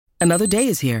Another day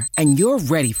is here, and you're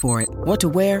ready for it. What to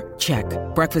wear? Check.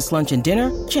 Breakfast, lunch, and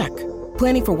dinner? Check.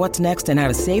 Planning for what's next and how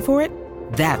to save for it?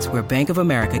 That's where Bank of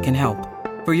America can help.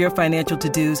 For your financial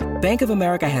to-dos, Bank of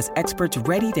America has experts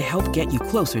ready to help get you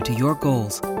closer to your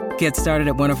goals. Get started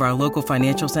at one of our local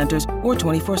financial centers or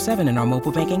 24/7 in our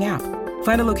mobile banking app.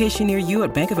 Find a location near you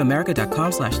at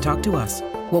bankofamerica.com/talktous.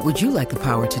 What would you like the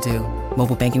power to do?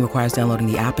 Mobile banking requires downloading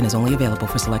the app and is only available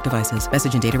for select devices.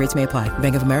 Message and data rates may apply.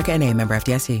 Bank of America N.A., member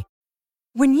FDIC.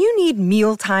 When you need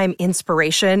mealtime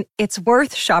inspiration, it's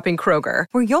worth shopping Kroger,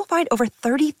 where you'll find over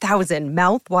 30,000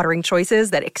 mouth-watering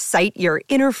choices that excite your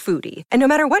inner foodie. And no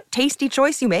matter what tasty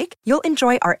choice you make, you'll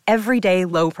enjoy our everyday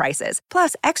low prices,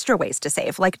 plus extra ways to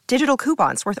save, like digital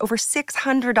coupons worth over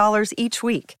 $600 each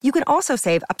week. You can also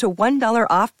save up to $1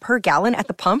 off per gallon at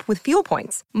the pump with fuel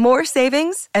points. More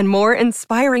savings and more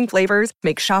inspiring flavors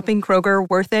make shopping Kroger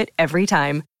worth it every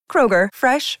time. Kroger,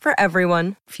 fresh for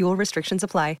everyone. Fuel restrictions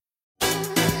apply.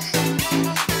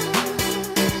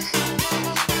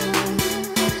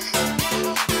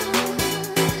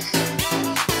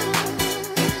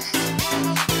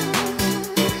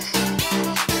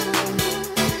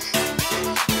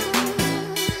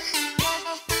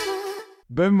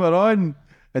 Boom, we're on.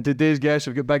 And today's guest,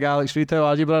 we've got Big Alex Reid. How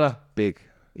are you, brother? Big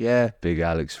Yeah.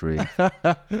 Alex Reid.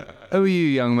 Who are you,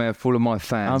 young man, full of my I'm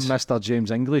fans? Mr. James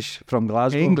English from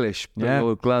Glasgow. English, but Yeah.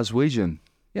 you're Glaswegian.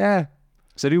 Yeah.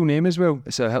 It's a real name as well.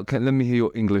 So let me hear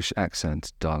your English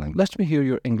accent, darling. Let me hear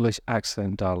your English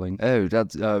accent, darling. Oh,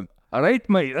 that's... all right,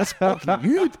 mate, that's fucking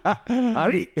good. All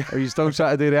right. Are you still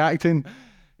trying to do the acting?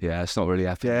 Yeah, it's not really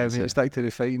happening. Yeah, is mate, it? stick to the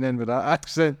fighting then with that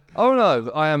accent. Oh, no,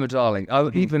 I am a darling.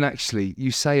 Even actually, you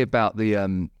say about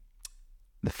the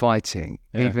fighting,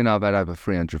 Yeah. even though I've had over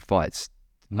 300 fights,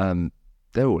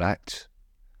 they're all acts.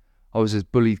 I was a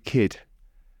bullied kid.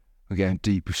 We're getting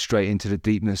deep, straight into the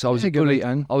deepness. I was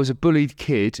a bullied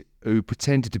kid who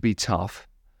pretended to be tough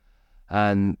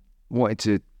and wanted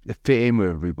to fit in with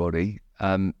everybody,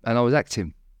 and I was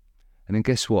acting. And then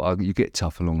guess what? You get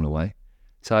tough along the way.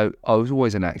 So I was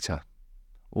always an actor,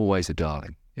 always a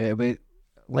darling. Yeah, but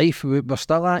life, we're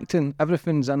still acting.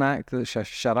 Everything's an act. It's a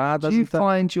charade, Do isn't you it?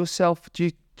 find yourself, do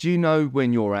you know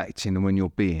when you're acting and when you're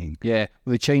being? Yeah,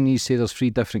 well, the Chinese say there's 3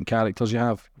 different characters you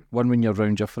have. One when you're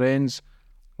around your friends,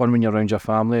 one when you're around your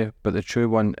family, but the true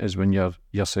one is when you're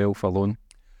yourself alone.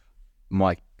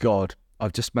 My God,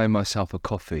 I've just made myself a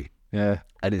coffee. Yeah.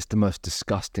 And it's the most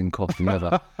disgusting coffee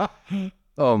ever.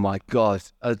 Oh my God.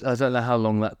 I don't know how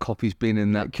long that coffee's been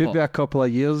in that It could pot. be a couple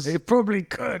of years. It probably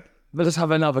could. But let's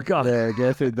have another go. Yeah,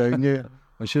 get it down, yeah.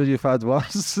 I'm sure you've had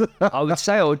worse. I would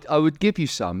say I would give you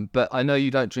some, but I know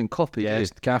you don't drink coffee. Yeah,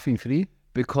 it's caffeine free.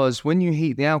 Because when you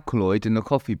heat the alkaloid in the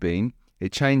coffee bean,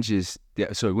 it changes.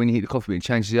 When you heat the coffee bean, it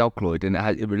changes the alkaloid and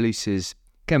it releases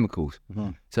chemicals.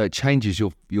 Mm-hmm. So it changes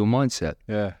your mindset.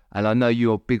 Yeah. And I know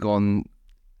you're big on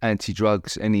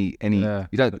anti-drugs. Any Yeah.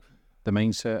 you don't. The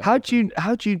mindset. How do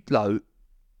you know?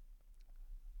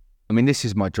 I mean, this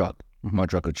is my drug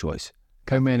of choice.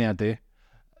 How many a day?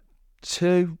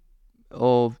 2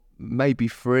 or maybe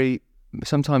 3,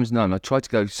 sometimes none. I try to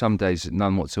go some days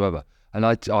none whatsoever. And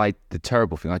the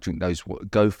terrible thing, I drink those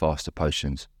Go Faster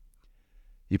potions.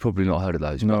 You've probably not heard of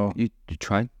those. No. But you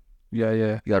train. Yeah.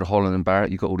 You go to Holland and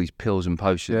Barrett. You've got all these pills and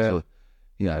potions.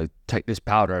 Yeah. Or, take this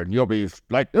powder and you'll be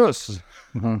like this.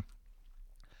 Mm-hmm.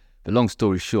 But long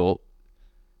story short,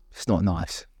 it's not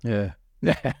nice. Yeah.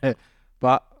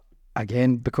 But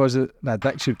again, because of the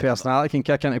addiction personality can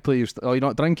kick into play, you're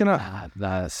not drinking it.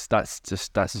 That's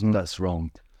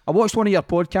wrong. I watched one of your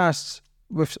podcasts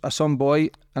with some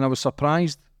boy and I was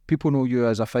surprised. People know you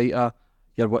as a fighter,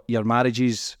 your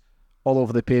marriages all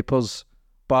over the papers,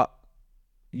 but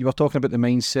you were talking about the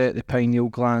mindset, the pineal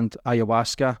gland,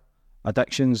 ayahuasca,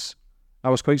 addictions. I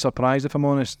was quite surprised, if I'm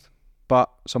honest, but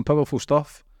some powerful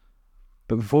stuff.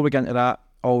 But before we get into that,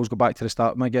 I always go back to the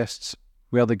start of my guests,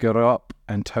 where they grew up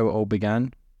and how it all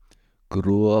began.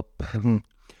 Grew up.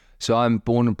 So I'm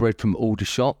born and bred from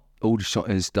Aldershot. Aldershot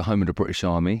is the home of the British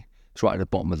Army. It's right at the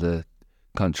bottom of the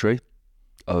country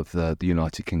of the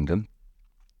United Kingdom.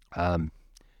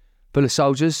 Full of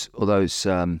soldiers, although it's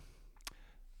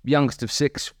youngest of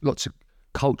 6, lots of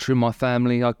culture in my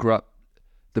family. I grew up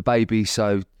the baby,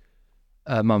 so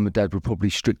mum and dad were probably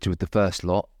stricter with the first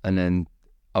lot, and then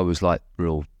I was like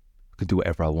I could do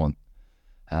whatever I want.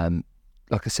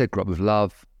 Like I said, grew up with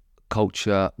love,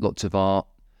 culture, lots of art.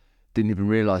 Didn't even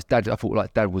realise I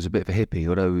thought Dad was a bit of a hippie,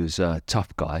 although he was a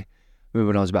tough guy. I remember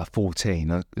when I was about 14,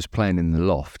 I was playing in the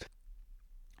loft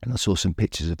and I saw some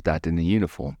pictures of Dad in a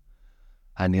uniform.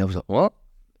 And I was like, "What?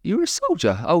 You were a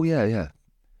soldier?" "Oh, yeah.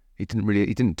 He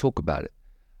didn't talk about it.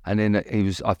 And then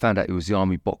I found out he was the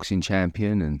army boxing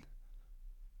champion and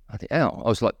I think, I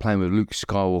was like playing with Luke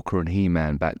Skywalker and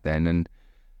He-Man back then, and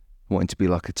wanting to be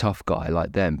like a tough guy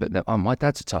like them. But then, my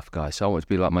dad's a tough guy, so I want to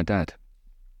be like my dad.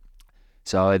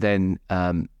 So I then,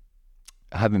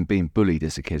 having been bullied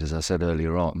as a kid, as I said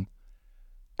earlier on,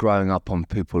 growing up on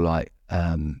people like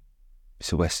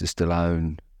Sylvester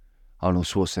Stallone, Arnold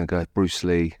Schwarzenegger, Bruce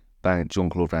Lee,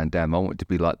 Jean-Claude Van Damme, I wanted to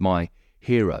be like my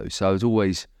hero. So I was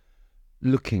always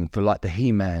looking for like the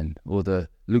He-Man or the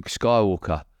Luke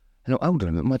Skywalker. And hold on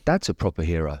a minute, my dad's a proper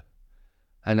hero.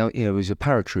 And he was a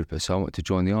paratrooper, so I wanted to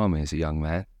join the army as a young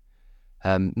man.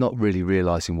 Not really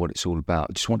realising what it's all about.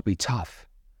 I just want to be tough.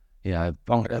 I'm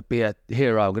going to be a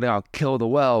hero. I'm going to kill the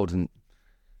world. And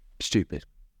stupid.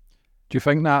 Do you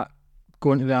think that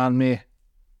going to the army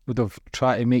would have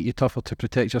tried to make you tougher to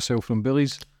protect yourself from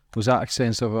bullies? Was that a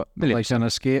sense of like an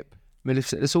escape?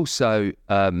 It's also,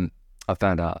 I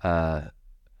found out, got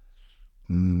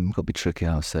to be tricky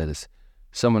how I say this.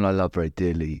 Someone I love very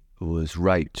dearly was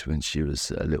raped when she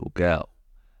was a little girl.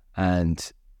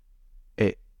 And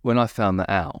when I found that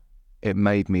out, it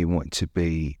made me want to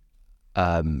be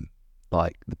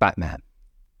like the Batman,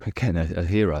 again, a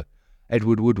hero.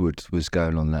 Edward Woodward was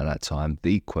going on at that time,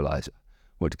 the Equalizer,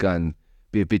 wanted to go and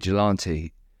be a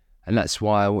vigilante. And that's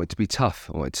why I wanted to be tough.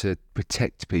 I wanted to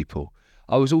protect people.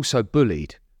 I was also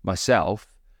bullied myself.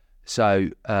 So,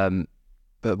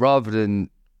 but rather than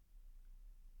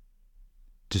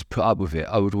just put up with it,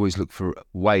 I would always look for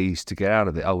ways to get out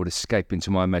of it. I would escape into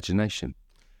my imagination.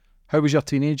 How was your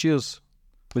teenage years?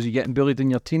 Was you getting bullied in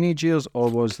your teenage years, or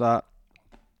was that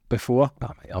before?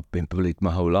 I've been bullied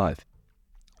my whole life.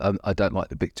 I don't like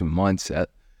the victim mindset.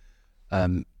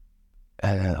 And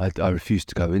I refuse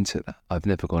to go into that. I've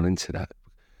never gone into that.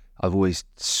 I've always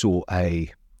sought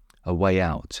a way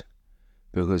out,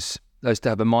 because I used to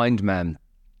have a mind man,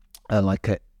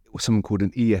 someone called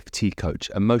an EFT coach,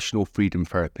 emotional freedom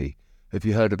therapy. Have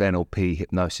you heard of NLP,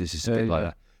 hypnosis? It's a bit like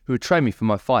that. Who would train me for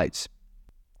my fights.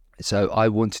 So I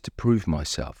wanted to prove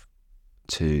myself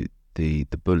to the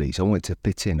bullies. I wanted to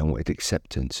fit in. I wanted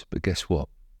acceptance. But guess what?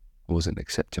 I wasn't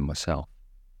accepting myself.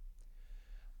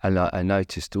 And I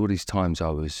noticed all these times I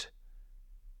was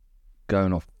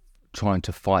going off trying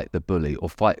to fight the bully or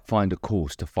find a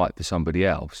cause to fight for somebody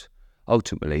else.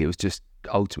 Ultimately,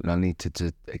 I needed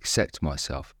to accept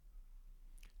myself.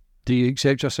 Do you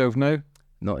accept yourself now?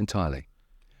 Not entirely.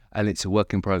 And it's a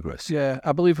work in progress. Yeah,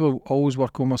 I believe we'll always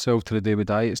work on myself to the day we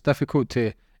die. It's difficult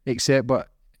to accept, but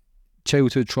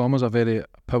childhood trauma is a very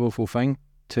powerful thing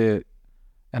and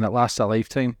it lasts a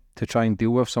lifetime to try and deal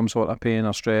with some sort of pain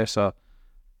or stress or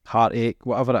heartache,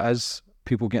 whatever it is.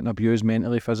 People getting abused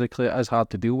mentally, physically, it is hard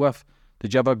to deal with.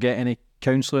 Did you ever get any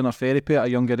counselling or therapy at a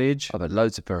younger age? I've had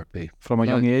loads of therapy. From a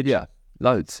young age? Yeah,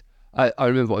 loads. I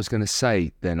remember what I was going to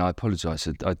say then. I apologise.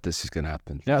 This is going to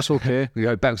happen. Yeah, it's okay. We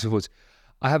go backwards and forwards.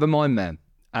 I have a mind man,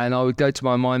 and I would go to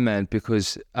my mind man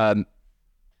because I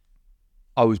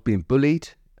was being bullied.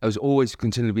 I was always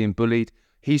continually being bullied.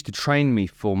 He used to train me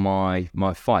for my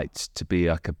fights to be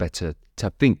to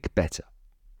think better.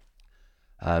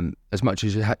 As much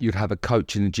as you'd have a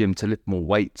coach in the gym to lift more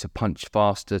weight, to punch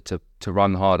faster, to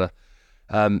run harder,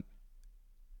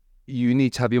 you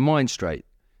need to have your mind straight.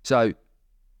 So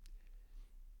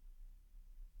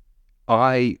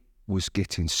I was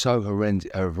getting so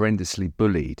horrendously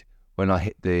bullied when I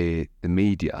hit the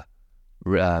media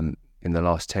in the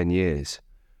last 10 years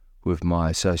with my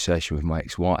association with my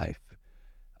ex-wife.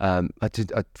 I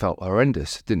felt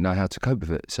horrendous. Didn't know how to cope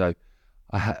with it. So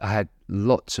I had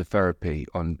lots of therapy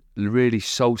on really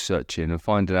soul searching and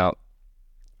finding out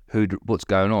what's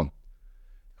going on,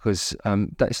 because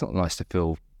it's not nice to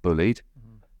feel bullied.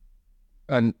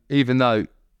 Mm-hmm. And even though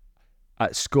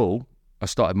at school I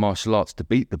started martial arts to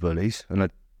beat the bullies, and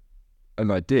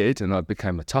I did, and I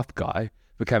became a tough guy,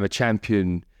 became a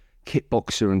champion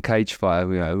kickboxer and cage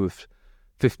fighter, with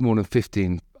more than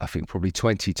 15, I think probably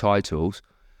 20 titles.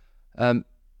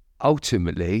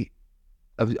 Ultimately,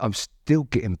 I'm still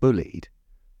getting bullied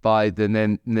by the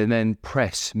then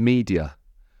press, media,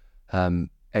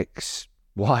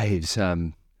 ex-wives,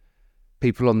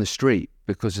 people on the street,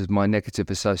 because of my negative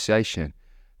association.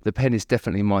 The pen is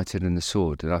definitely mightier than the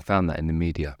sword, and I found that in the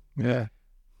media. Yeah.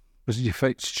 Did you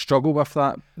struggle with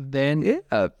that then?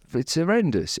 Yeah, it's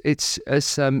horrendous. It's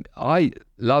as I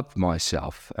love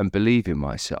myself and believe in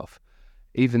myself,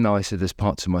 even though I said there's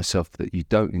parts of myself that you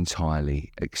don't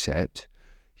entirely accept.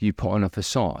 You put on a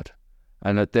facade,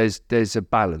 and there's a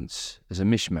balance, there's a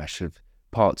mishmash of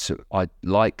parts that I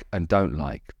like and don't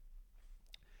like.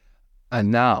 And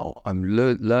now I'm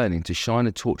learning to shine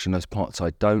a torch in those parts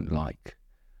I don't like.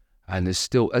 And there's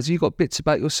still, has you got bits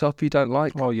about yourself you don't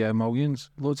like? Oh yeah, millions,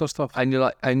 loads of stuff. And you're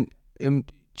like, and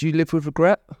do you live with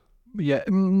regret? Yeah,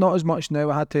 not as much now.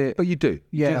 I had to. But you do.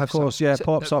 Yeah, You of have course. some. Yeah, So,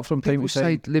 pops up from time people to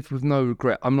say time. live with no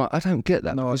regret. I'm like, I don't get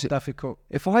that. No, because it's difficult.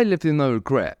 if I lived with no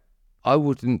regret, I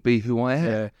wouldn't be who I am.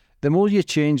 Yeah. The more you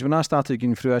change, when I started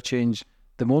going through a change,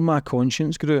 the more my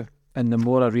conscience grew, and the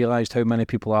more I realised how many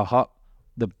people I hurt,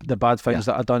 the bad things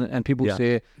that I done. And people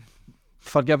say,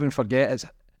 forgive and forget.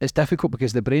 It's difficult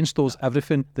because the brain stores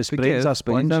everything. The brain's a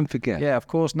sponge. Don't forget. Yeah, of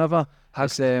course, never.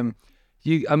 It's,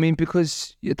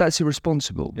 Because that's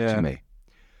irresponsible to me.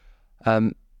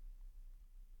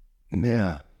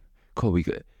 Yeah. Cool.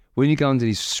 When you go into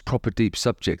these proper deep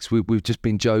subjects, we've just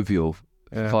been jovial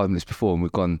 5 minutes before, and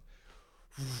we've gone.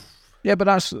 Yeah, but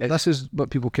this is what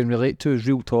people can relate to, is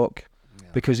real talk. Yeah.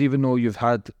 Because even though you've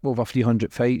had over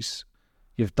 300 fights,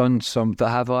 you've done some. But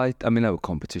have I? I mean, there were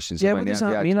competitions. Yeah, what does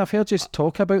that mean? I've heard you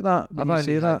talk about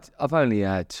that. I've only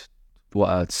had what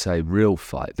I'd say real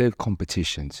fight. They're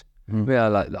competitions. Yeah,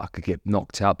 like I could get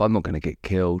knocked out, but I'm not going to get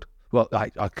killed. Well,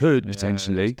 I could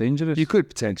potentially. It's dangerous. You could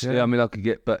potentially. Yeah. I mean, I could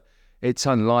get, but it's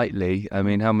unlikely. I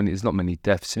mean, there's not many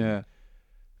deaths. Yeah.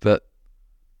 But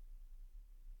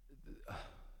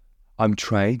I'm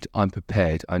trained. I'm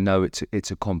prepared. I know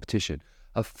it's a competition.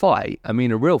 A fight. I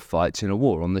mean, a real fight's in a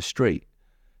war on the street.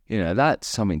 You know, that's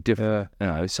something different.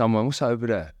 Yeah. You know, what's over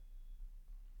there?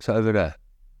 What's over there?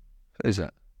 What is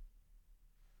that?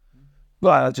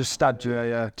 Well, I just stabbed you.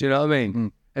 Yeah. Do you know what I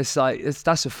mean? It's like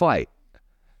that's a fight,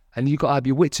 and you got to have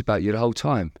your wits about you the whole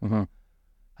time. And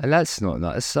that's not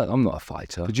that. I'm not a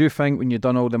fighter. Did you think when you'd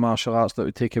done all the martial arts that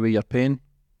would take away your pain?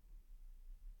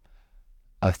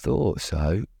 I thought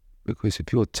so, because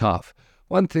if you're tough.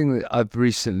 One thing that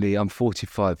I'm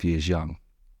 45 years young.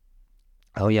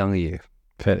 How young are you?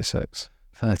 36.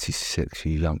 36,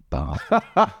 you young bastard.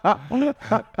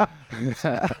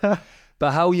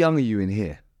 But how young are you in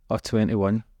here? Or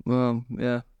 21. Well,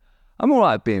 yeah. I'm all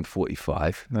right being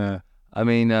 45. Yeah. I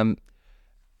mean, how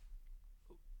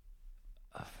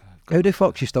the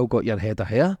fuck you still got your head of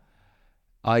hair?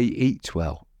 I eat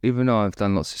well. Even though I've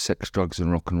done lots of sex, drugs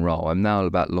and rock and roll, I'm now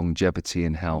about longevity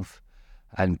and health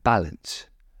and balance.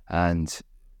 And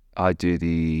I do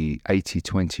the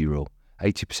 80-20 rule.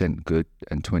 80% good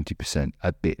and 20%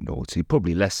 a bit naughty.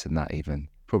 Probably less than that even.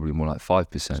 Probably more like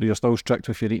 5%. So you're still strict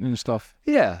with your eating and stuff?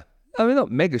 Yeah. I mean,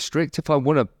 not mega strict. If I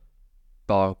want a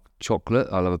bar of chocolate,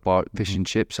 I'll have a bar of fish and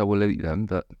chips. I will eat them,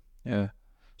 but... Yeah.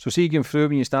 So see, going through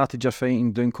when you started your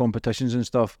fighting, doing competitions and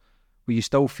stuff, were you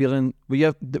still feeling... Were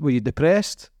you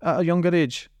depressed at a younger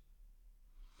age?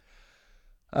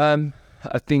 I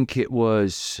think it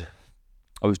was...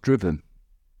 I was driven.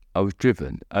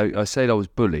 I said I was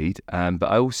bullied, but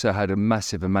I also had a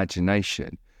massive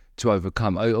imagination to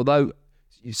overcome. Although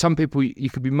some people, you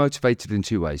could be motivated in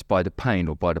two ways, by the pain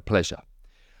or by the pleasure.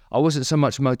 I wasn't so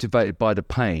much motivated by the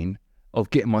pain of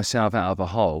getting myself out of a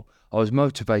hole. I was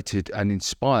motivated and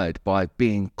inspired by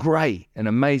being great and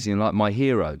amazing like my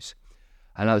heroes.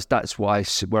 And that's why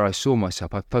where I saw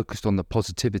myself, I focused on the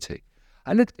positivity.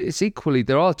 And it's equally,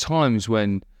 there are times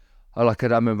when, I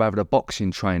remember having a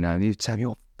boxing trainer and he'd tell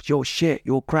me, you're shit,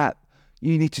 you're crap,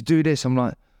 you need to do this. I'm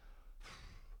like,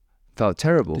 felt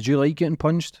terrible. Did you like getting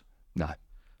punched? No.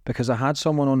 Because I had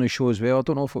someone on the show as well. I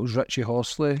don't know if it was Richie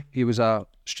Horsley. He was a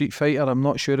street fighter. I'm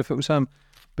not sure if it was him.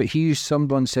 But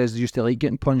someone says they used to like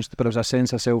getting punched, but it was a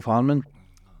sense of self-harming.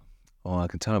 Oh, I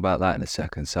can tell about that in a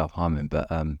second, self-harming. But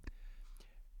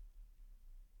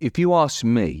if you ask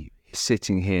me,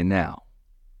 sitting here now,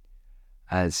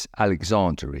 as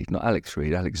Alexander Reid, not Alex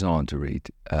Reid, Alexander Reid,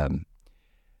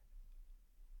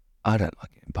 I don't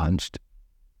like getting punched.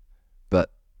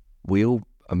 But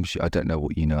I don't know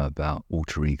what you know about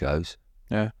alter egos.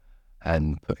 Yeah.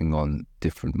 And putting on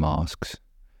different masks.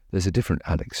 There's a different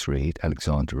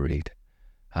Alexander Reid.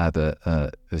 But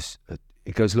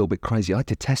it goes a little bit crazy. I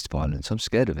detest violence. I'm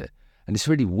scared of it. And it's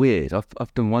really weird. I've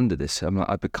often wondered this. I'm like,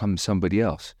 I become somebody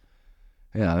else.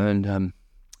 Yeah, and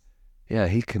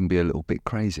he can be a little bit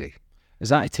crazy. Is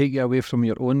that to take you away from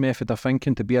your own method of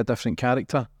thinking to be a different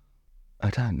character? I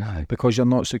don't know. Because you're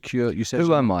not secure. You said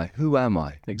Who am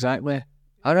I? Exactly.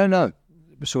 I don't know.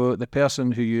 So the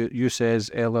person who you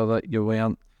says earlier that you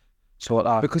weren't sort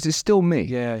of... Because it's still me.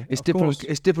 Yeah, it's of different. course.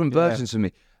 It's different versions of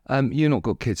me. You've not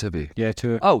got kids, have you? Yeah,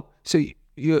 too. Oh, so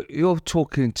you're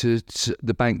talking to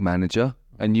the bank manager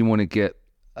and you want to get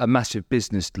a massive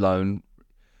business loan.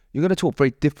 You're going to talk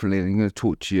very differently than you're going to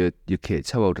talk to your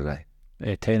kids. How old are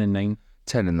they? 10 and 9.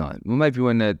 10 and 9. Well, maybe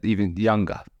when they're even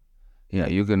younger,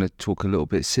 you're going to talk a little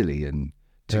bit silly and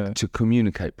to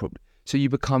communicate properly. So you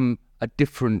become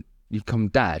you become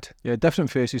dad. Yeah,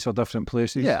 different faces for different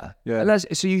places. Yeah. Yeah. And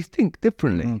so you think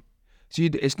differently. So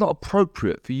it's not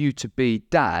appropriate for you to be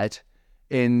dad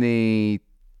in the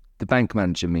the bank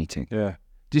manager meeting. Yeah.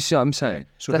 Do you see what I'm saying?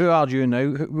 So who are you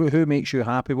now? Who makes you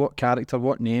happy? What character?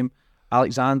 What name?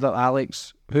 Alexander,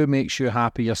 Alex? Who makes you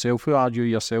happy yourself? Who are you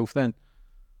yourself then?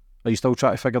 Are you still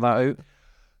trying to figure that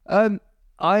out?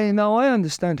 I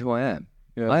understand who I am.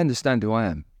 Yeah. I understand who I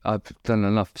am. I've done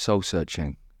enough soul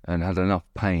searching and had enough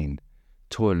pain,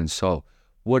 toil and soul.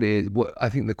 What I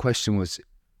think the question was,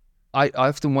 I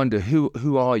often wonder,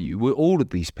 who are you? We're all of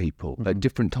these people at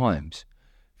different times.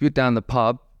 If you're down the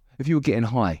pub, if you were getting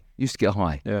high, you used to get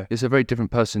high. Yeah. It's a very different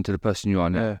person to the person you are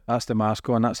now. Yeah, that's the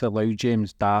Masco and that's the Loud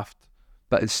James Daft.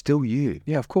 But it's still you.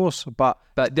 Yeah, of course. But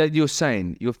then you're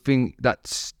saying, you think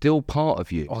that's still part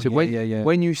of you. Oh, so yeah.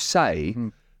 when you say,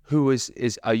 who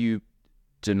is are you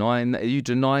denying that? Are you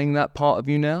denying that part of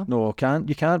you now? no,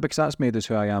 you can't because that's made us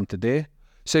who I am today.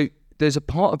 So there's a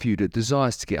part of you that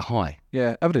desires to get high.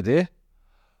 Yeah, every day.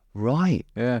 Right.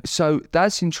 Yeah. So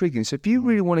that's intriguing. So if you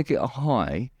really want to get a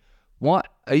high,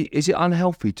 is it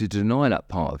unhealthy to deny that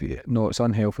part of you? No, it's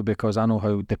unhealthy because I know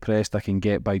how depressed I can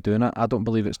get by doing it. I don't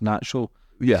believe it's natural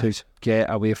Yeah. to get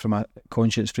away from a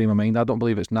conscious frame of mind. I don't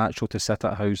believe it's natural to sit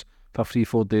at a house for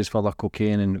 3-4 days full of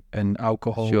cocaine and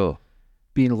alcohol. Sure.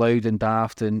 Being loud and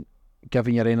daft and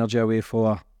giving your energy away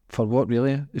for what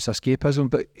really? It's escapism.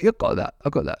 But I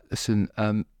got that. Listen,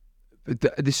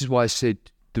 this is why I said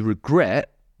the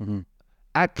regret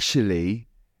actually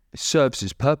serves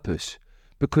its purpose,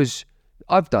 because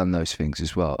I've done those things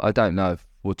as well. I don't know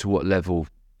to what level.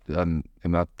 I've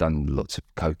done lots of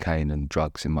cocaine and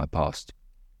drugs in my past.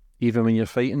 Even when you're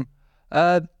fighting?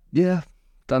 Yeah,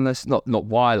 done this. Not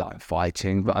while I'm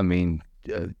fighting, but I mean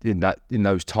in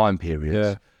those time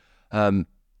periods. Yeah.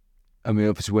 I mean,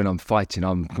 obviously, when I'm fighting,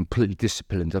 I'm completely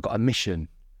disciplined. I've got a mission,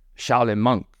 Shaolin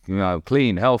monk,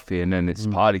 clean, healthy, and then it's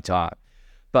party time.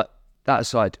 But that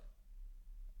aside,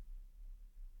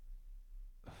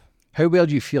 how were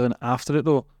you feeling after it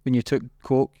though? When you took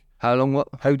coke, how long? What?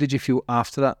 how did you feel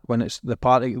after that? When it's the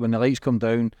party, when the lights come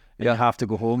down, and you have to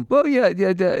go home. Well, yeah.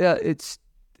 It's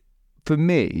for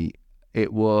me.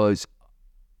 It was.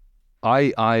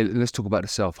 Let's talk about the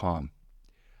self-harm.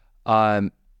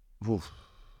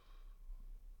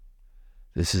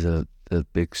 This is a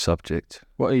big subject.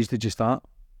 What age did you start?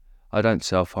 I don't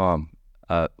self-harm,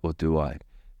 or do I?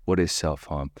 What is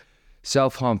self-harm?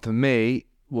 Self-harm for me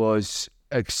was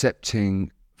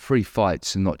accepting free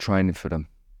fights and not training for them,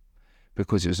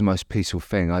 because it was the most peaceful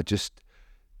thing.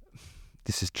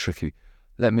 This is tricky.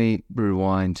 Let me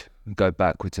rewind and go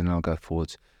backwards and I'll go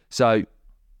forwards. So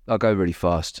I'll go really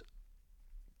fast.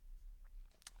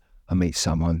 I meet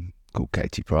someone called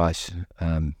Katie Price.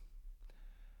 I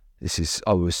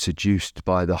was seduced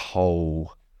by the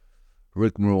whole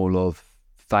rigmarole of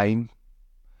fame.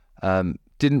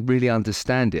 Didn't really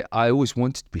understand it. I always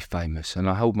wanted to be famous and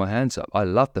I hold my hands up. I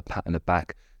love the pat on the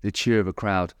back, the cheer of a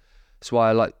crowd. That's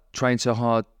why I train so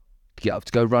hard, get up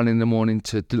to go run in the morning,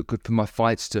 to look good for my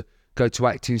fights, to go to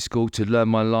acting school, to learn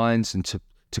my lines and to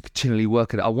continually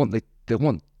work at it. They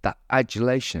want that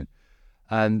adulation.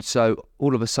 And so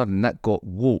all of a sudden that got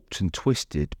warped and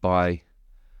twisted by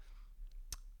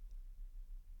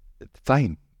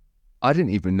fame. I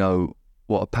didn't even know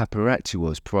what a paparazzi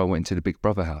was before I went into the Big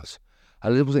Brother house. I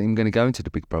wasn't even going to go into the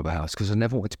Big Brother house because I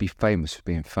never wanted to be famous for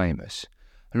being famous.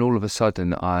 And all of a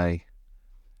sudden the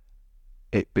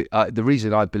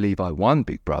reason I believe I won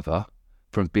Big Brother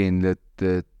from being the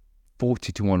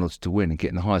 40-1 odds to win and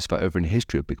getting the highest vote ever in the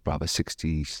history of Big Brother,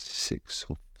 66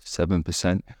 or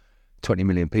 7%, 20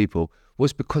 million people,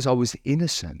 was because I was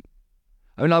innocent.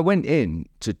 I mean, I went in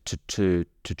to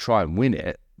try and win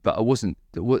it, but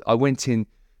I went in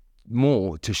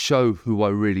more to show who I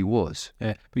really was.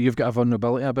 Yeah, but you've got a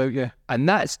vulnerability about you. And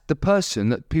that's the person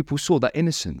that people saw, that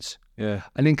innocence. Yeah.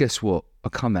 And then guess what? I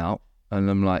come out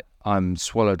and I'm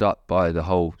swallowed up by the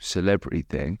whole celebrity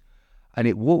thing, and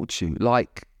it walks you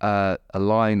like a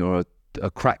line or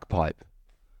a crack pipe.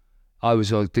 I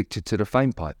was addicted to the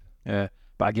fame pipe. Yeah,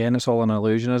 but again, it's all an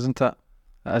illusion, isn't it?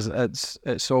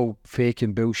 It's all fake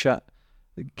and bullshit.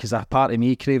 Because a part of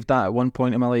me craved that at one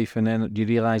point in my life, and then you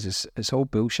realise it's all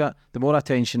bullshit. The more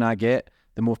attention I get,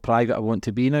 the more private I want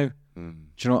to be now. Do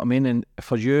you know what I mean? And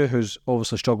for you, who's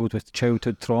obviously struggled with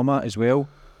childhood trauma as well,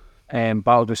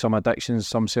 battled with some addictions,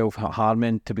 some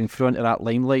self-harming, to be thrown into that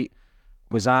limelight,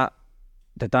 there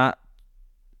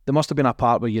must have been a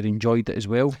part where you enjoyed it as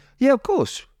well? Yeah, of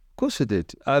course I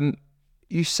did.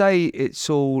 You say it's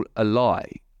all a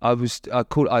lie. I've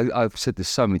said this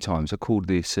so many times. I called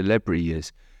the celebrity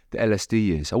years the LSD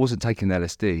years. I wasn't taking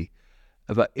LSD,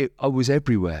 but I was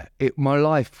everywhere. My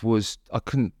life was, I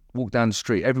couldn't walk down the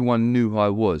street. Everyone knew who I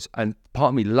was. And part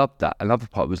of me loved that. Another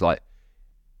part was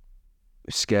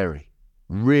scary,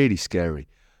 really scary.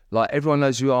 Like, everyone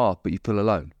knows who you are, but you feel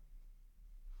alone.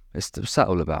 What's that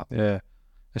all about? Yeah.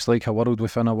 It's like a world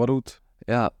within a world.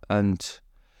 Yeah, and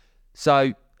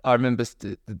so I remember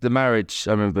the marriage.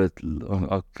 I remember,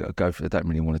 I'll go for. I don't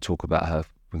really want to talk about her.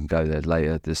 We can go there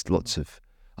later. There's lots of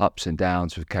ups and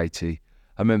downs with Katie.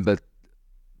 I remember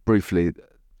briefly,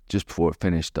 just before it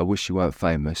finished, I wish you weren't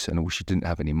famous and I wish you didn't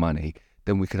have any money.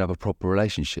 Then we could have a proper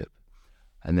relationship.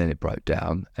 And then it broke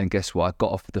down. And guess what? I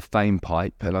got off the fame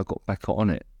pipe and I got back on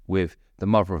it with the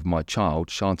mother of my child,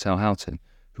 Chantal Houghton,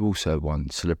 who also won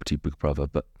Celebrity Big Brother.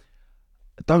 But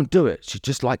don't do it. She's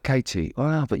just like Katie.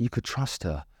 Oh, but you could trust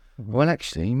her. Mm-hmm. Well,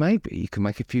 actually, maybe you can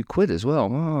make a few quid as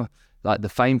well. Oh, like the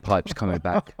fame pipe's coming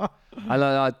back. And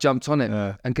I jumped on it.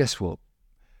 Yeah. And guess what?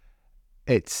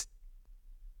 It's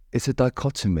a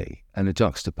dichotomy and a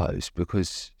juxtapose,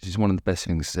 because she's one of the best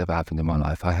things that's ever happened in my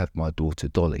life. I have my daughter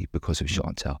Dolly because of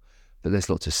Chantal, but there's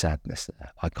lots of sadness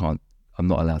there. I'm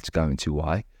not allowed to go into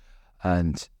why.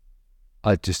 And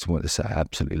I just want to say I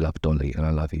absolutely love Dolly and I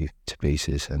love you to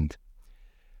pieces. And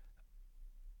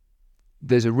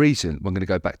there's a reason, I'm going to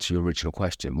go back to your original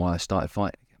question, why I started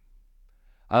fighting again.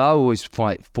 And I always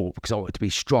fought because I wanted to be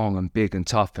strong and big and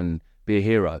tough and be a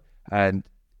hero. And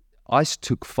I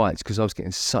took fights because I was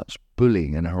getting such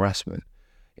bullying and harassment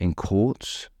in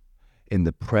courts, in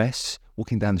the press,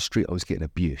 walking down the street. I was getting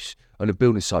abuse. On a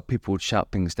building site, people would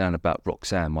shout things down about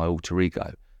Roxanne, my alter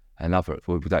ego, and other.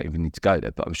 Well, we don't even need to go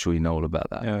there, but I'm sure you know all about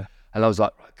that. Yeah. And I was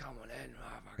like, right, come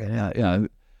on in, you know,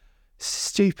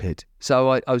 stupid. So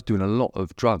I was doing a lot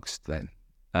of drugs then,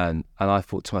 and I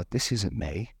thought to myself, this isn't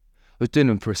me. I was doing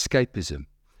them for escapism.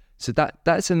 So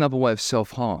that's another way of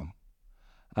self-harm.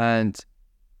 And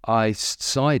I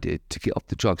decided to get off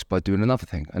the drugs by doing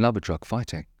another drug,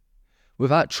 fighting,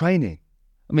 without training.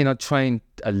 I mean, I trained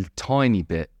a tiny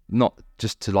bit, not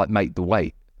just to like make the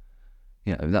weight.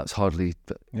 You know, that's hardly.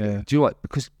 Yeah. Do you know what?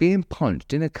 Because being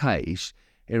punched in a cage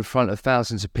in front of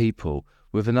thousands of people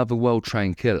with another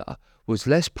well-trained killer was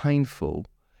less painful.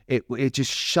 It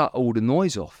just shut all the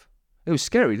noise off. It was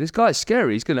scary. This guy's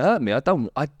scary. He's going to hurt me. I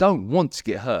don't want to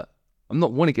get hurt. I'm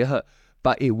not want to get hurt.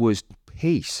 But it was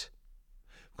peace.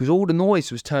 Because all the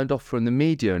noise was turned off from the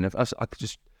media, and I could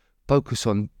just focus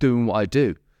on doing what I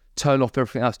do, turn off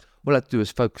everything else. All I had to do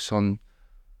was focus on,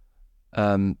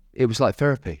 it was like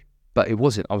therapy, but it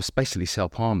wasn't. I was basically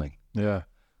self-harming. Yeah.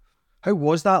 How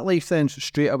was that life then,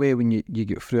 straight away when you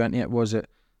get through into it?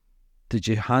 Did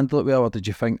you handle it well, or did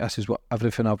you think this is what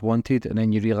everything I've wanted, and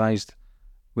then you realised,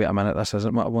 wait a minute, this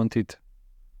isn't what I wanted?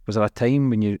 Was there a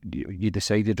time when you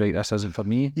decided, right, this isn't for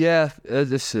me? Yeah,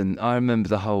 listen, I remember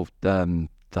the whole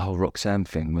Roxanne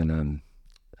thing when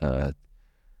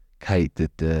Kate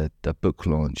did the book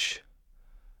launch,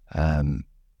 and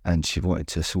she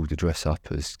wanted us all to dress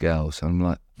up as girls. And I'm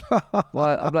like,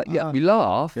 well, I'm like, yeah, we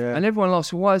laugh, and everyone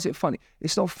laughs. Well, why is it funny?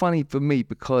 It's not funny for me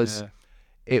because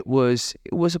it was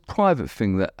a private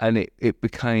thing and it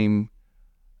became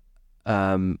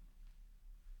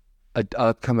I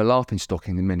became a laughing stock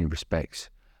in many respects,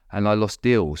 and I lost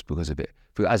deals because of it.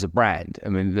 As a brand, I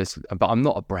mean, but I'm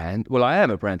not a brand. Well, I am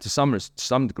a brand to some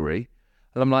degree,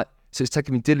 and I'm like, so it's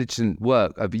taken me diligent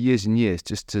work over years and years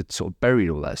just to sort of bury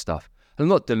all that stuff. I'm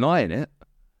not denying it.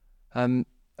 I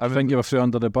think you were thrown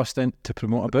under the bus then to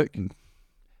promote a book.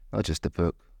 Not just a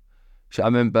book. I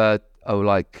remember, I'll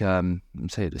tell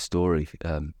you the story.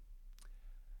 I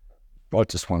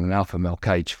just won an alpha male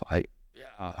cage fight.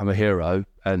 Yeah, I'm a hero,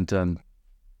 and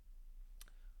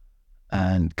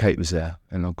Kate was there,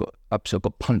 and I got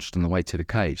punched on the way to the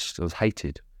cage. So I was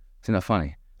hated. Isn't that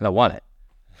funny? And I won it.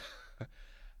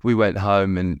 We went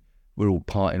home and we were all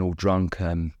partying, all drunk,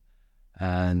 and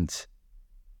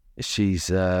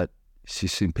she's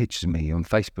seen pictures of me on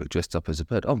Facebook dressed up as a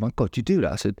bird. Oh my God, you do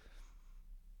that? I said,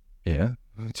 yeah.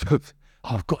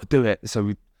 I've got to do it.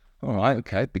 So all right,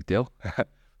 okay, big deal.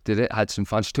 Did it, had some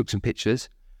fun. She took some pictures.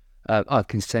 I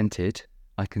consented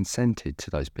to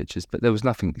those pictures, but there was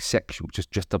nothing sexual,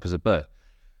 just dressed up as a bird.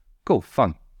 Cool,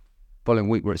 fun. Following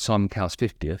week, we're at Simon Cowell's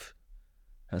 50th.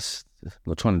 I'm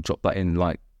not trying to drop that in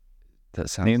like, that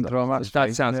sounds...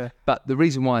 But the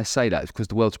reason why I say that is because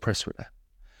the world's press were there.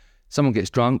 Someone gets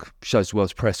drunk, shows the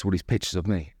world's press all these pictures of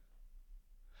me.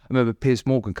 I remember Piers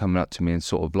Morgan coming up to me and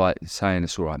sort of like saying,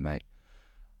 it's all right, mate.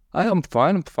 I'm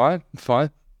fine.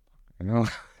 You know,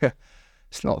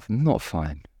 it's not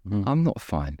fine. I'm not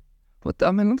fine. But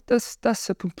I mean, that's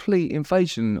a complete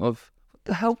invasion of what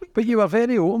the hell. But you were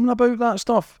very open about that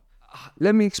stuff.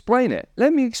 Let me explain it.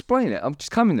 I'm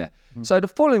just coming there. So the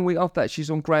following week after that, she's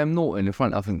on Graham Norton in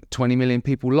front of, I think, 20 million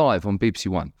people live on BBC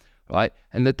One, right?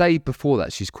 And the day before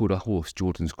that, she's called a horse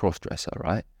Jordan's crossdresser,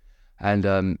 right? And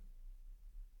I'm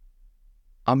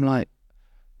like,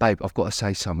 babe, I've got to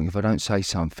say something. If I don't say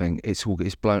something, it's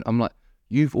blown. I'm like,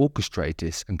 you've orchestrated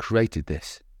this and created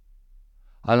this.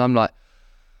 And I'm like,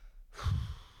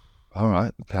 all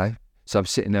right, okay. So I'm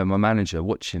sitting there with my manager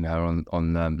watching her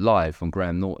on live on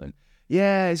Graham Norton.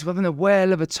 Yeah, he's having a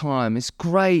whale of a time. It's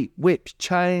great. Whips,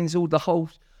 chains, all the whole...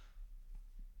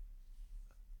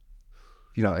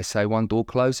 You know what they say, one door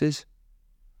closes,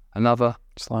 another...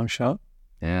 Slam shut.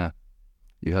 Yeah.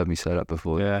 You heard me say that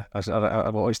before. Yeah, I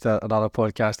watched another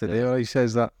podcast today where he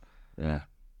says that. Yeah.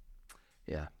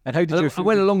 Yeah. And how did you... I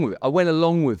went along with it. I went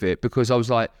along with it because I was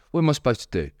like, what am I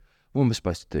supposed to do? What am I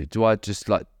supposed to do? Do I just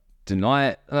like deny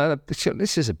it?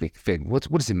 This is a big thing. What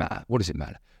does it matter? What does it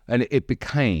matter? And it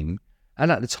became,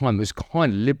 and at the time it was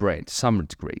kind of liberating to some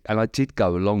degree, and I did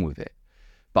go along with it.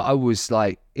 But I was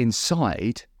like,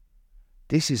 inside,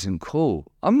 this isn't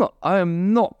cool. I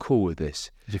am not cool with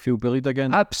this. Did you feel bullied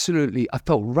again? Absolutely. I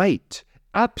felt raped.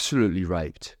 Absolutely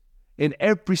raped. In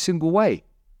every single way.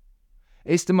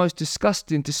 It's the most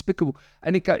disgusting, despicable,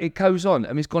 and it goes on. I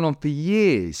mean, it's gone on for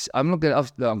years. I'm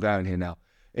going here now.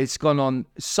 It's gone on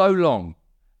so long,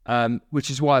 which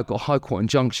is why I've got a High Court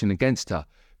injunction against her,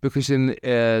 because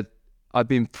I've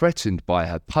been threatened by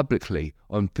her publicly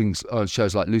on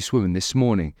shows like Loose Women this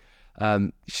morning.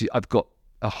 I've got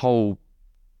a whole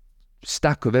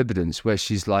stack of evidence where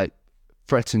she's like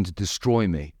threatened to destroy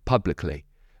me publicly,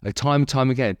 like time and time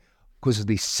again, because of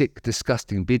these sick,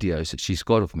 disgusting videos that she's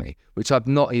got of me, which I've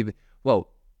not even,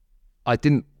 I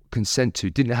didn't consent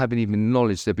to, didn't have any even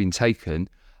knowledge they've been taken.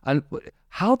 And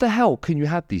how the hell can you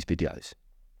have these videos?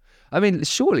 I mean,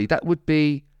 surely that would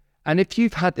be, and if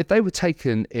they were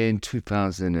taken in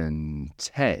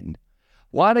 2010,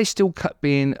 why are they still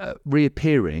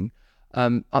reappearing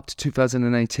up to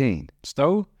 2018?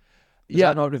 Still? Is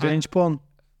that not revenge porn?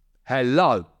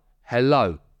 Hello.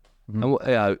 And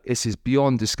this is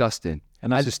beyond disgusting.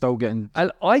 And that's still getting...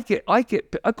 And I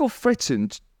got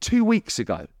threatened 2 weeks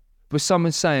ago with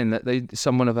someone saying that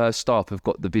someone of her staff have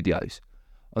got the videos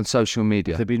on social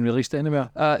media. Have they been released anywhere?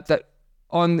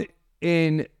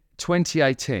 In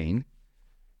 2018,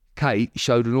 Kate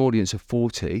showed an audience of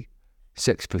 40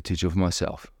 sex footage of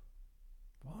myself.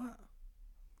 What?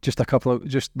 Just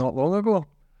not long ago?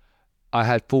 I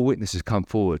had 4 witnesses come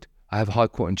forward. I have a High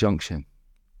Court injunction.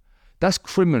 That's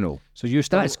criminal. So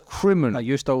that's criminal. Are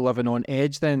you still living on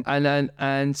edge then?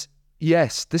 And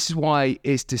yes, this is why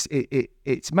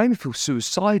it's made me feel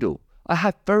suicidal. I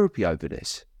had therapy over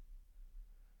this,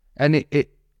 and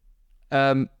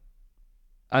and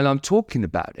I'm talking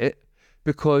about it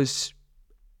because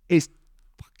it's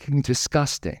fucking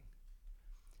disgusting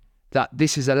that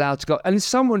this is allowed to go. And as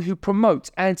someone who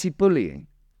promotes anti-bullying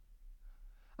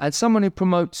and someone who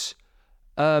promotes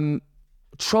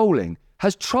trolling,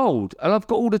 has trolled, and I've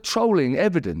got all the trolling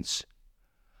evidence.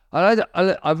 I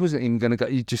wasn't even going to go.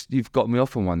 You've got me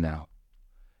off on one now.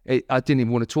 I didn't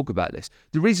even want to talk about this.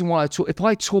 The reason why if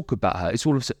I talk about her, it's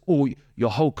all of a sudden, your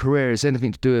whole career has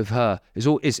anything to do with her.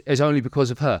 It's only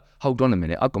because of her. Hold on a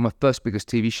minute. I got my first biggest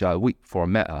TV show a week before I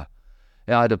met her.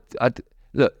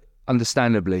 Look,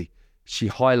 understandably, she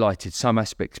highlighted some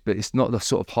aspects, but it's not the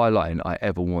sort of highlighting I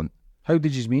ever want. How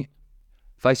did you meet?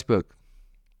 Facebook.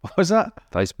 What was that?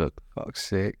 Facebook. Fuck's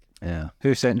sake. Yeah.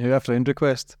 Who sent who a friend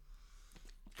request?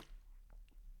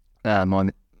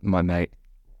 My mate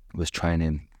was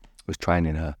training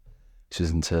her. She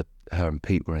was her and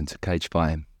Pete were into cage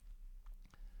fighting.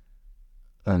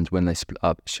 And when they split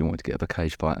up, she wanted to get up a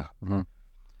cage fighter. Mm-hmm. And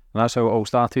that's how it all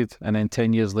started. And then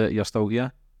 10 years later, you're still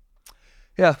here?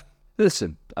 Yeah.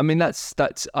 Listen, I mean, I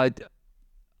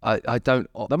don't...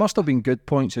 There must have been good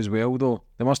points as well, though.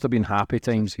 There must have been happy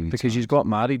times because you got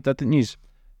married, didn't you?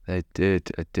 They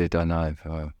did. I know.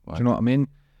 Do you know what I mean?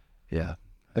 Yeah.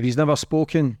 Have you never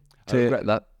spoken to... I regret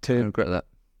that.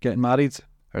 Getting married?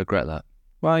 I regret that.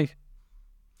 Why? I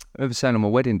remember saying on my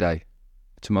wedding day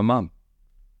to my mum,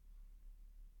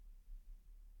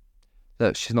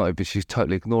 look, she's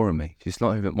totally ignoring me.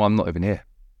 I'm not even here.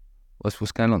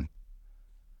 What's going on?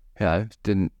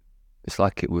 It's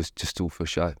like it was just all for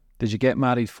show. Did you get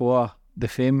married for the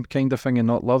fame kind of thing and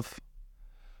not love?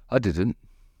 I didn't.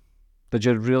 Did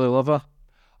you really love her?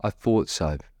 I thought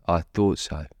so. But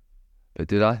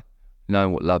did I?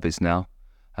 Knowing what love is now,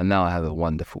 and now I have a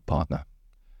wonderful partner,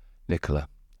 Nicola,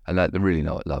 and I really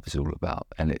know what love is all about.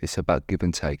 And it's about give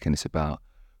and take, and it's about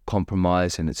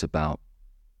compromise, and it's about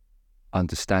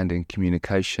understanding,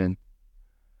 communication.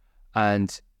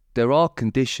 And there are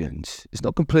conditions. It's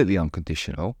not completely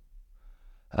unconditional.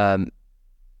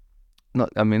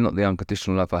 Not the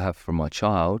unconditional love I have for my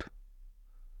child,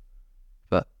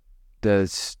 but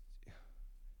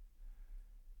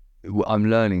I'm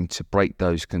learning to break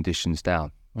those conditions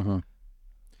down. Mm-hmm.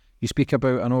 You speak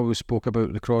about, I know we spoke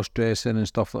about the cross dressing and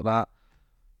stuff like that.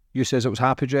 You says it was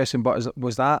happy dressing, but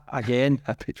was that again?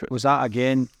 Was that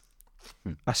again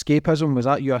escapism? Was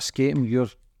that you escaping your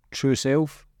true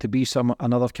self to be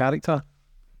another character?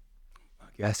 I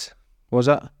guess. Was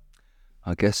it?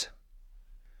 I guess.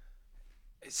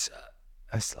 It's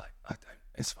like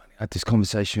it's funny. I had this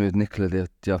conversation with Nicola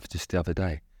just the other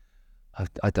day.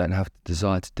 I don't have the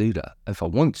desire to do that. If I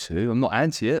want to, I'm not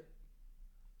anti it.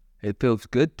 It feels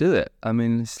good, do it. I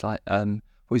mean, it's like I've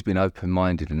always been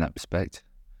open-minded in that respect.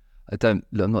 I don't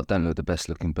look the best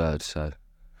looking bird, so.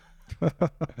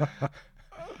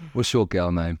 What's your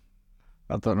girl name?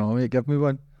 I don't know, mate. Give me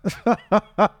one.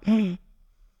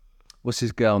 What's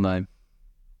his girl name?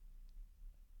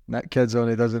 That kid's on,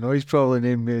 he doesn't know. He's probably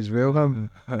named me as well, him.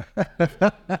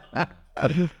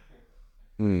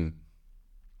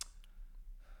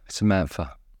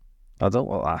 Samantha. I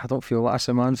don't feel like a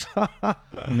Samantha.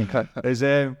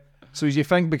 So as you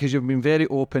think, because you've been very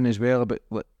open as well about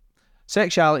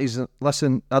sexuality,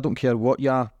 listen, I don't care what you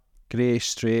are, grey,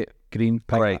 straight, green,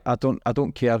 pink. Right. I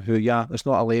don't care who you are. It's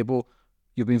not a label.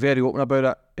 You've been very open about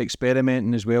it,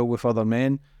 experimenting as well with other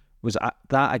men. Was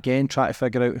that again, try to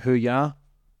figure out who you are?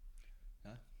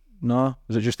 No?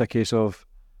 Was it just a case of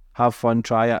have fun,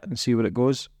 try it and see where it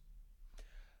goes?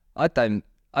 I don't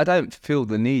feel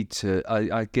the need to.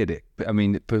 I get it, but I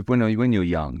mean, but when you're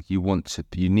young, you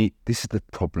need. This is the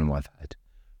problem I've had.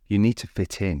 You need to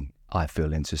fit in. I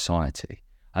feel in society,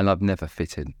 and I've never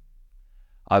fit in.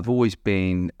 I've always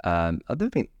been. I've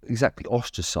never been exactly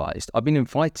ostracised. I've been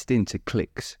invited into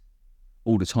cliques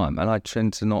all the time, and I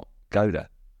tend to not go there.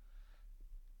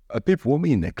 People want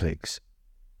me in their cliques.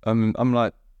 I'm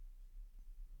like.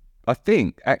 I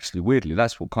think actually, weirdly,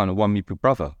 that's what kind of won me Big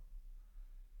Brother.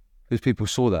 Because people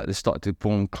saw that, they started to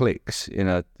form cliques in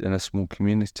a small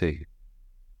community,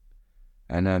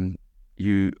 and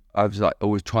I was like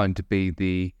always trying to be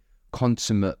the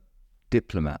consummate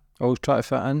diplomat. Always try to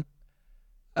fit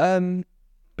in.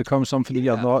 Become something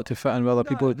you're not, to fit in with other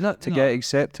people to get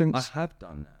acceptance. I have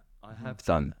done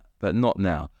that, but not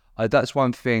now. That's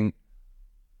one thing.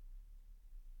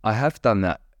 I have done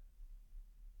that.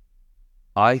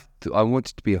 I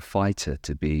wanted to be a fighter,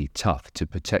 to be tough, to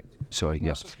protect.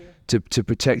 To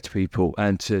protect people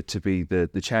and to be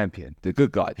the champion, the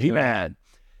good guy, He-Man,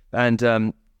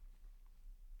 and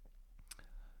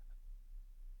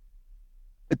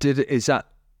is that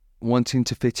wanting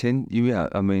to fit in? Yeah,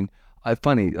 I mean, I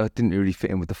didn't really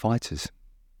fit in with the fighters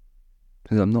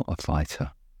because I'm not a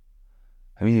fighter.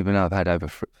 I mean, even though I've had I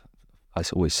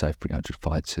always say 300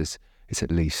 fights, it's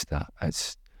at least that.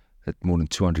 It's more than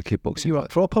 200 kickboxing. You were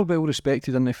proper well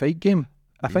respected in the fight game.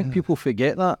 I think people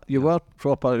forget that. You were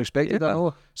properly respected. I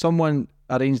know someone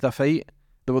arranged a fight.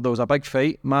 There was a big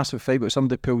fight, massive fight, but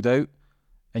somebody pulled out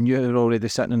and you were already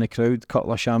sitting in the crowd,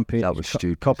 couple of champagne. That was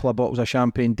stupid. Couple of bottles of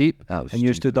champagne deep. That was stupid.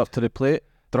 You stood up to the plate,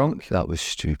 drunk. That was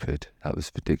stupid. That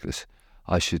was ridiculous.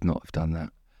 I should not have done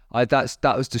that.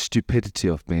 That was the stupidity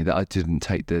of me, that I didn't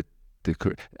take the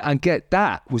and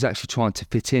that was actually trying to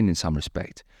fit in some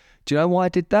respect. Do you know why I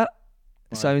did that?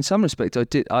 Right. So in some respect,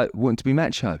 I wanted to be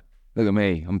macho. Look at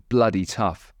me, I'm bloody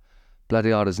tough,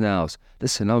 bloody hard as nails.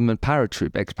 Listen, I'm a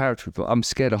ex-paratrooper. I'm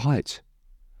scared of heights.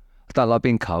 I don't like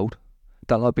being cold. I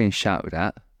don't like being shouted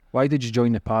at. Why did you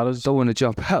join the paras? Don't want to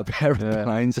jump out of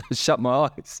aeroplanes and shut my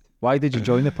eyes. Why did you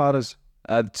join the paras?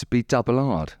 To be double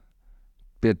hard.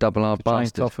 Be a double hard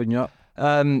bastard. Try and toughen you up.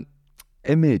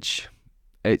 Image.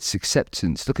 It's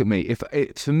acceptance. Look at me.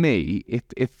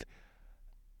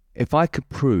 If I could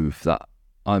prove that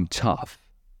I'm tough,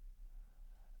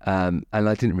 and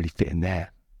I didn't really fit in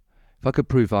there, if I could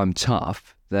prove I'm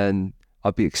tough, then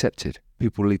I'd be accepted.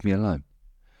 People leave me alone.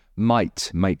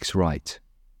 Might makes right.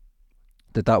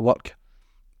 Did that work?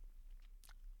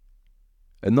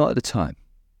 Not at the time.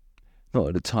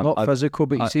 Not physical,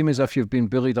 but you seem as if you've been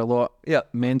bullied a lot. Yeah,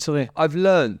 mentally. I've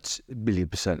learnt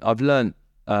 1,000,000%. I've learnt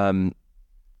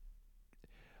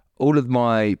all of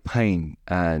my pain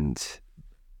and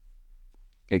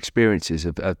experiences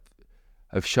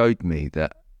have showed me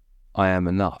that I am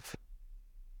enough,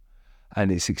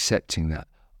 and it's accepting that,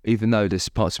 even though there's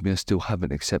parts of me I still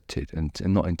haven't accepted and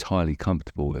not entirely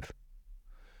comfortable with.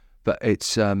 But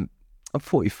it's I'm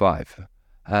 45.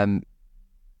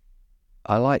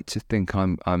 I like to think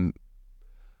I've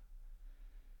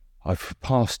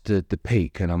passed the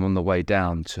peak and I'm on the way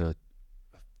down to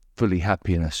full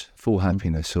happiness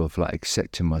of like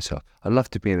accepting myself. I love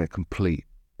to be in a complete,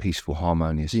 peaceful,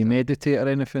 harmonious. Do you meditate or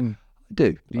anything? I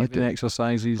do. I do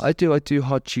exercises. I do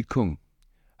Ha Chi Kung.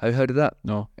 Have you heard of that?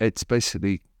 No. It's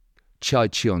basically Chai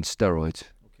Chi on steroids.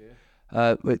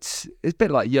 Okay. It's a bit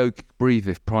like yogic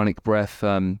breathing, pranic breath,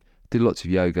 do lots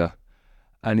of yoga,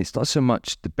 and it's not so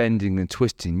much the bending and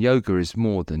twisting. Yoga is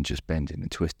more than just bending and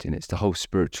twisting. It's the whole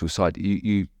spiritual side.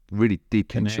 You really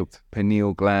deepen your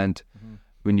pineal gland.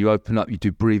 When you open up, you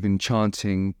do breathing,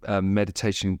 chanting,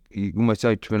 meditation. You almost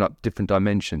open up different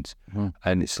dimensions,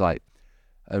 and it's like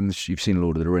you've seen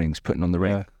Lord of the Rings, putting on the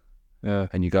ring,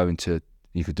 and you go into.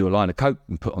 You could do a line of coke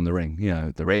and put on the ring.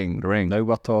 The ring. Now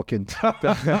we're talking.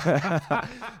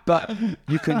 But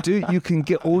you can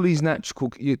get all these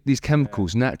these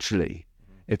chemicals naturally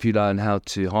if you learn how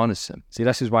to harness them. See,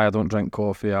 this is why I don't drink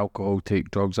coffee, alcohol,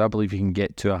 take drugs. I believe you can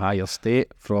get to a higher state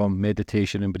from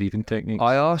meditation and breathing techniques.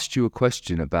 I asked you a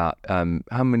question about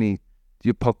how many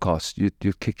your podcasts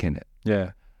you're kicking it.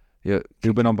 Yeah,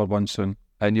 You'll be number one soon.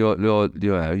 And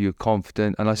you're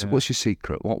confident. And I said, what's your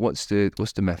secret? What's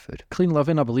the method? Clean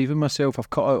living. I believe in myself.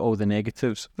 I've cut out all the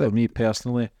negatives for me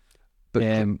personally.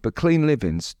 But clean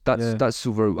livings, that's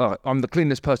all very. I'm the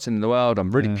cleanest person in the world. I'm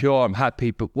really pure. I'm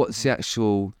happy. But what's the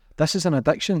actual? This is an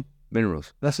addiction.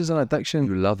 Minerals. This is an addiction.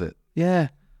 You love it. Yeah,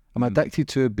 I'm addicted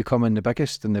to becoming the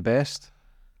biggest and the best.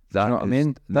 You know what I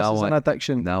mean? This is an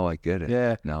addiction. Now I get it.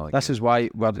 Yeah. This is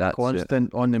why we're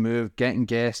constant on the move, getting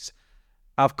guests.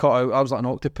 I've cut out. I was like an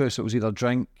octopus. It was either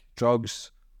drink,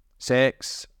 drugs,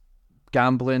 sex,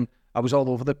 gambling. I was all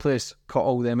over the place. Cut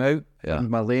all them out. In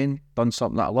my lane. Done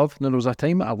something that I loved. And there was a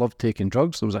time that I loved taking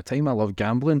drugs. There was a time I loved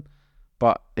gambling.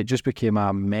 But it just became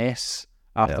a mess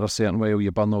after a certain while.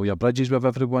 You burn all your bridges with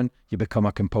everyone. You become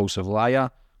a compulsive liar.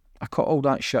 I cut all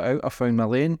that shit out. I found my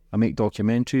lane. I make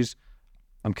documentaries.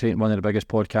 I'm creating one of the biggest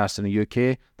podcasts in the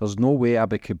UK. There's no way I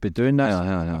could be doing this if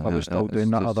I was still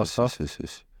doing that other stuff.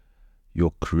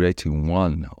 You're creating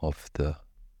one of. Can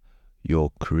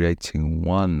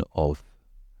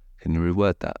you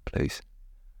reword that, please?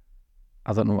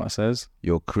 I don't know what it says.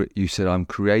 You said, I'm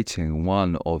creating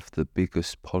one of the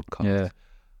biggest podcasts. Yeah.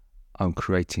 I'm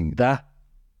creating...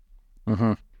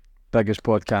 Biggest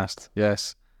podcast,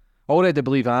 yes. I already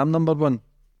believe I'm number one,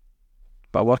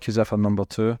 but I work as if I'm number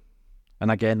two.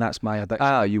 And again, that's my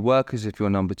addiction. You work as if you're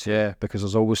number two. Yeah, because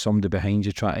there's always somebody behind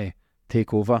you trying to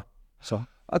take over. So...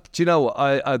 do you know what?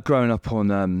 I've grown up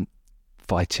on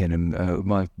fighting, and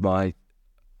my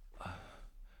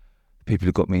people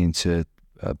who got me into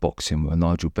boxing were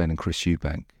Nigel Benn and Chris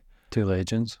Eubank. Two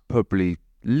legends. Probably a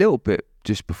little bit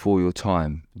just before your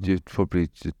time. You're probably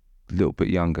a little bit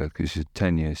younger because you're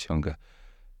 10 years younger.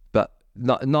 But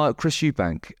Chris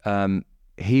Eubank,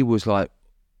 he was like,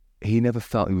 he never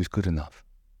felt he was good enough.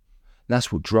 And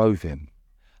that's what drove him.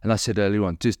 And I said earlier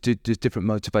on, there's different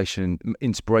motivation,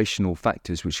 inspirational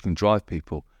factors which can drive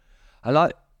people.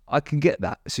 And I can get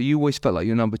that. So you always felt like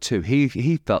you're number two.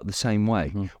 He felt the same way,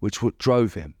 which what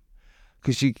drove him.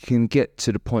 Because you can get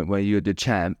to the point where you're the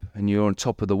champ and you're on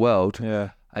top of the world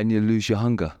and you lose your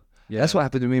hunger. Yeah. That's what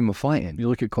happened to me in my fighting. You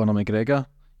look at Conor McGregor,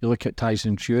 you look at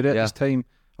Tyson Fury at this time.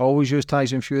 I always use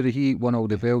Tyson Fury. He won all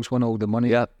the belts, won all the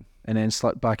money. And then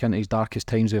slipped back into his darkest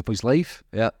times of his life.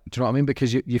 Yeah. Do you know what I mean?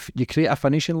 Because you create a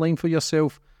finishing line for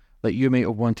yourself. Like you might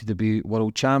have wanted to be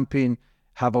world champion,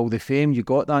 have all the fame, you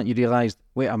got that, and you realised,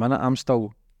 wait a minute, I'm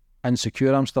still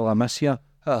insecure, I'm still a miss here.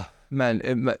 Oh, man,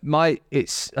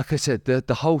 it's like I said,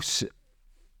 the whole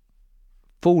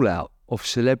fallout of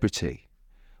celebrity,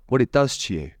 what it does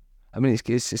to you. I mean,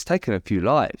 it's taken a few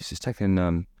lives. It's taken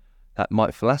that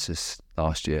Mike Falassis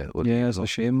last year. It's a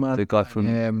shame, man. The guy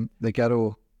from... the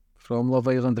girl... from Love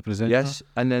Island, the presenter. Yes,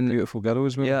 and then... Beautiful girl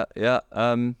as well. Yeah.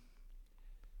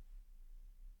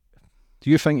 Do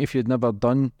you think if you'd never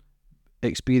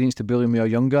experienced the bullying when you were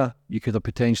younger, you could have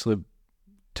potentially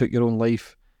took your own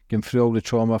life, gone through all the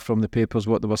trauma from the papers,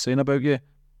 what they were saying about you?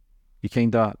 You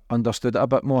kind of understood it a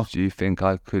bit more? Do you think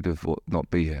I could have not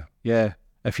be here? Yeah,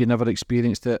 if you never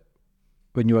experienced it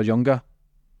when you were younger,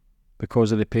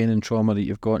 because of the pain and trauma that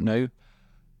you've got now?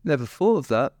 Never thought of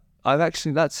that. That's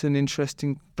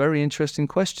an very interesting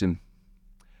question.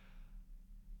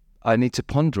 I need to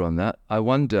ponder on that. I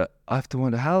have to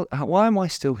wonder why am I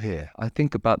still here? I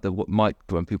think about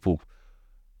when people,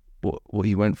 what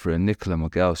he went through, and Nicola, my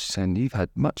girl, she's saying, you've had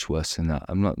much worse than that.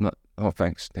 I'm not, oh,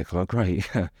 thanks, Nicola, great.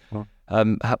 You've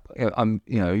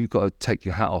got to take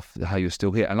your hat off how you're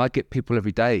still here. And I get people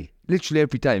literally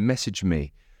every day, message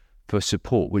me for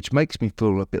support, which makes me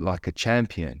feel a bit like a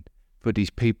champion for these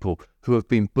people who have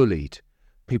been bullied,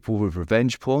 people with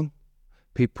revenge porn,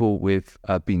 people with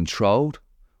being trolled,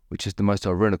 which is the most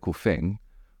ironical thing.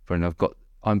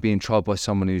 I'm being trolled by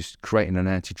someone who's creating an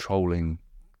anti-trolling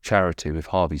charity with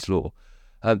Harvey's Law.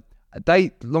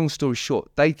 Long story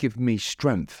short, they give me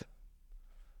strength.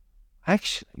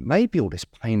 Actually, maybe all this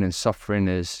pain and suffering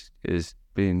is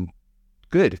being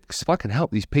good, because if I can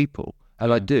help these people,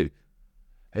 and I do,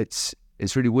 it's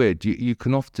it's really weird. You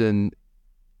can often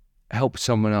help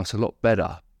someone else a lot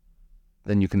better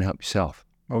than you can help yourself.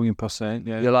 1,000,000%,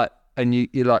 yeah. You're like, and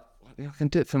you're like, I can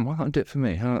do it for them. Why can't I do it for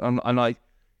me? And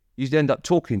you end up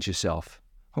talking to yourself.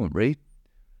 Come on, Reed.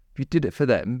 If you did it for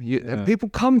them, and people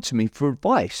come to me for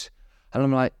advice, and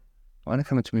I'm like, why are they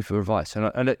coming to me for advice?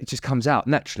 And it just comes out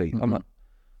naturally. I'm like,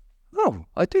 oh,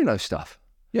 I do know stuff.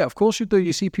 Yeah, of course you do.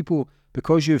 You see people,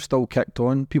 because you've still kicked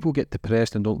on, people get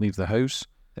depressed and don't leave the house.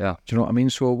 Yeah. Do you know what I mean?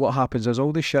 So what happens is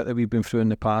all the shit that we've been through in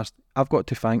the past, I've got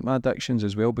to thank my addictions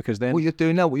as well, because then... What you're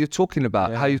doing now, what you're talking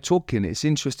about, how you're talking, it's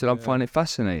interesting. I find it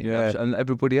fascinating. Yeah. And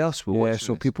everybody else will watch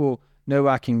so this. people...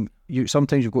 Now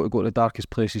sometimes you've got to go to the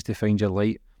darkest places to find your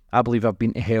light. I believe I've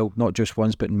been to hell, not just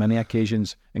once, but on many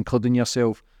occasions, including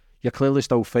yourself. You're clearly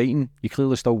still fighting. You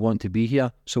clearly still want to be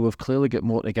here. So we've clearly got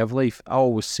more to give life. I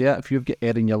always say it, if you've got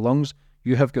air in your lungs,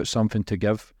 you have got something to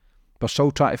give. We're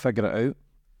still trying to figure it out.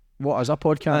 What is a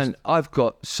podcast? And I've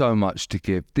got so much to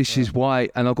give. This is why,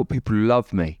 and I've got people who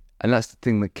love me. And that's the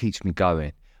thing that keeps me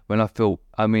going. When I feel,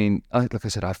 like I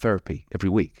said, I have therapy every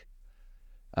week.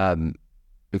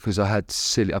 Because I've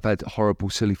had horrible,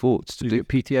 silly thoughts to you do. get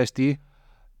PTSD?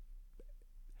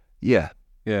 Yeah.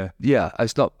 Yeah. Yeah.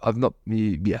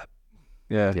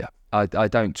 Yeah. I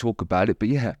don't talk about it, but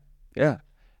yeah.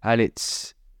 And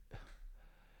it's,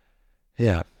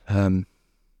 I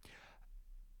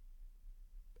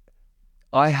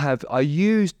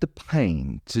used the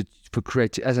pain for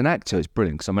creative, as an actor. It's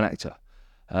brilliant because I'm an actor.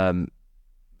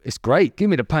 It's great. Give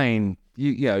me the pain,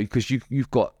 because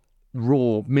you've got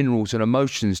raw minerals and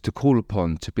emotions to call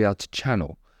upon to be able to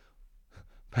channel.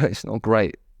 But it's not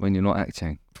great when you're not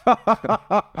acting. Do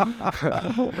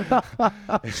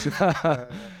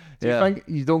you think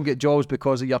you don't get jobs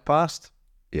because of your past?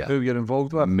 Yeah. Who you're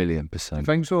involved with? 1,000,000%. You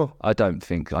think so? I don't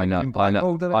think I know.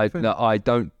 I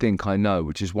don't think I know,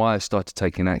 which is why I started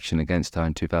taking action against her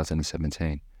in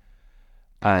 2017.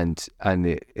 And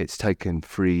it's taken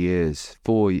 3 years,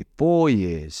 4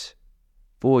 years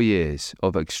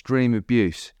of extreme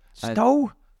abuse.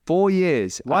 Still? 4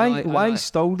 years. Why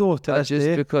still though to this just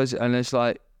day?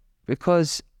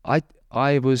 because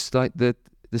I was like the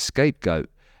scapegoat.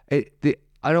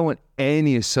 I don't want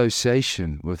any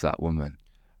association with that woman.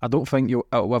 I don't think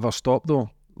it'll ever stop though.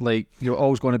 Like, you're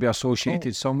always going to be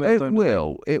associated somewhere.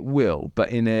 It will,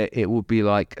 but it will be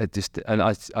like a distant, and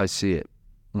I see it.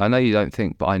 I know you don't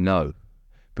think, but I know,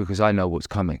 because I know what's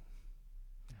coming.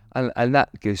 And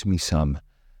that gives me some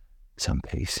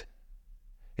peace.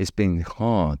 It's been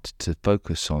hard to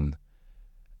focus on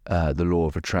the law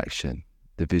of attraction,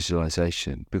 the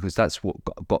visualization, because that's what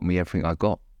got me everything I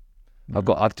got.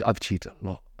 I've achieved a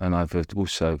lot, and I've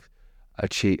also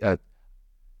achieved,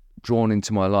 drawn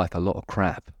into my life a lot of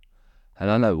crap, and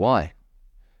I know why.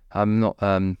 I'm not.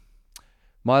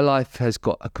 My life has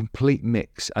got a complete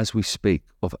mix, as we speak,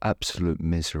 of absolute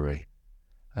misery,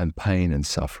 and pain and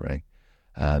suffering.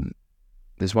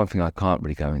 There's one thing I can't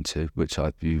really go into, which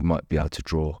you might be able to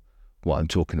draw what I'm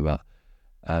talking about.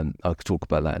 I could talk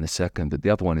about that in a second. But the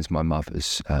other one is my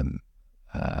mother's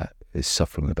is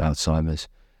suffering with Alzheimer's,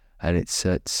 and it's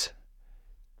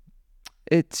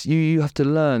you have to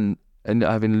learn. And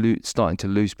starting to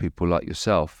lose people like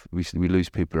yourself, we lose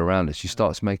people around us. You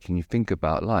starts making you think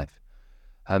about life.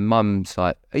 And Mum's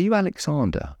like, "Are you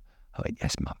Alexander?" I went,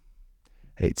 "Yes, Mum."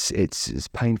 It's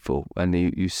painful, and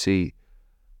you see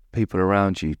people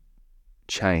around you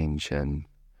change. And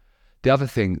the other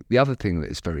thing that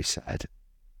is very sad,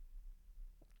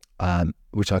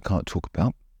 which I can't talk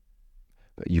about,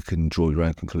 but you can draw your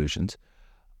own conclusions.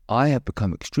 I have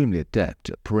become extremely adept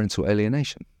at parental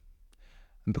alienation.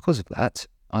 And because of that,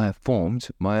 I have formed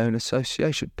my own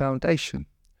association foundation,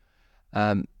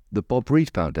 the Bob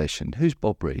Reed Foundation. Who's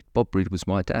Bob Reed? Bob Reed was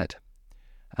my dad.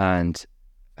 And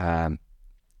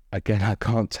again, I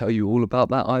can't tell you all about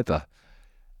that either.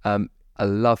 A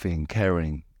loving,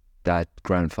 caring dad,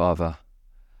 grandfather,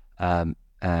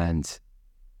 and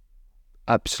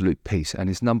absolute peace. And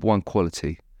his number one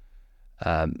quality,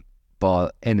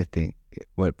 bar anything,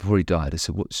 before he died, I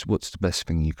said, what's the best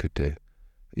thing you could do?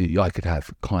 I could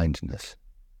have kindness.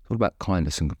 It's all about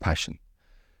kindness and compassion.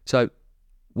 So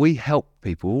we help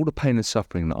people. All the pain and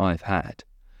suffering that I've had,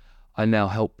 I now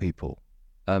help people.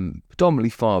 Predominantly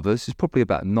fathers. It's probably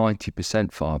about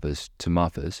 90% fathers to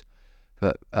mothers.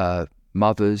 But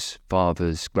mothers,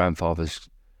 fathers, grandfathers,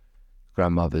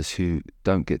 grandmothers who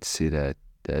don't get to see their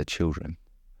children.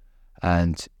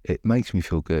 And it makes me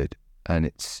feel good. And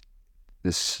it's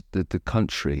the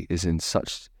country is in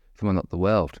such, well, not the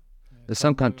world. There's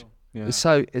some country. Yeah.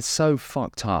 It's so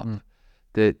fucked up.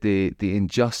 The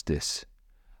injustice,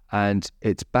 and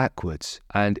it's backwards,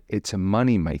 and it's a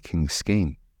money making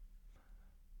scheme.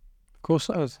 Of course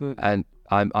it is. And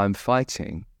I'm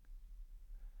fighting,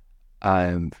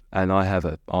 and I have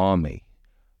an army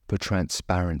for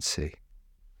transparency.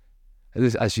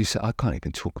 As you said, I can't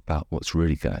even talk about what's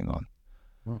really going on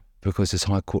because there's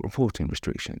high court reporting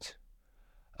restrictions.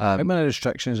 How many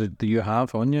restrictions do you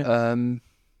have on you?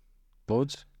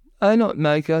 Loads? Not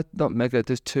mega.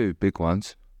 There's two big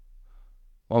ones.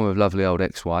 One with lovely old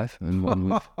ex-wife, and one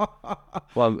with...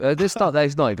 well, it's not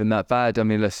even that bad. I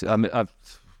mean,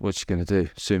 what's she going to do?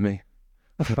 Sue me?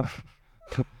 But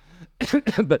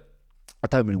I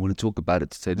don't really want to talk about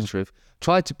it, to tell the truth.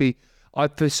 Tried to be...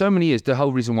 for so many years, the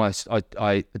whole reason why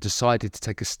I decided to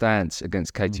take a stance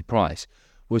against Katie Price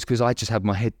was because I just had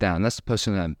my head down. That's the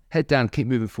person I am. Head down, keep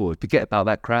moving forward. Forget about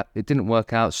that crap. It didn't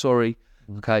work out. Sorry.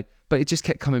 Okay. But it just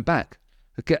kept coming back.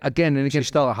 Again and again. You're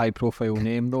still a high-profile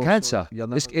name, though. Cancer.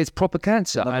 So it's proper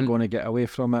cancer. I'm going to get away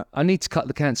from it. I need to cut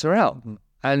the cancer out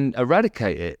and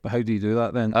eradicate it. But how do you do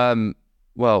that then?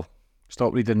 Well...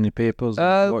 Stop reading the papers,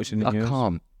 watching the news? I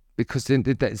can't, because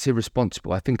it's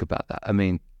irresponsible. I think about that. I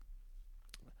mean...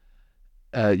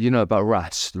 you know about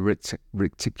RAS, the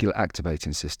reticular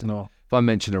activating system. No. If I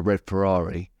mention a red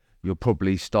Ferrari, you'll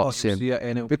probably start seeing... See it,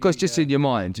 NLP, because just in your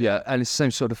mind, and it's the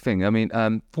same sort of thing. I mean,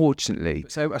 fortunately...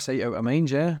 It's out of sight, out of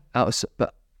mind, yeah.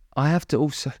 But I have to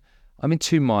also... I'm in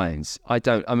two minds.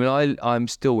 I'm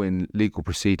still in legal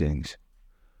proceedings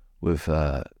with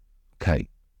Kate.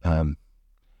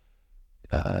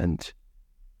 And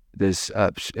there's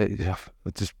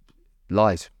just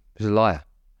lies. There's a liar.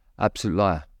 Absolute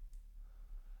liar.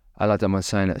 I don't mind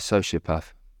saying it,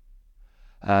 sociopath.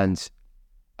 And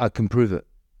I can prove it.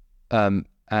 And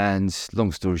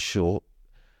long story short,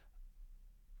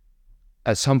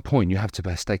 at some point you have to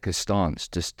take a stance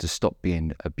just to stop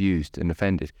being abused and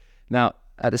offended. Now,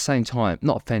 at the same time,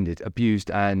 not offended,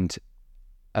 abused and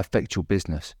affect your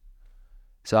business.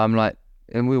 So I'm like,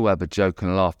 and we all have a joke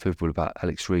and a laugh, people about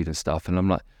Alex Reid and stuff, and I'm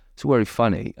like, it's very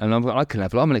funny. And I'm an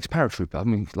ex-paratrooper. I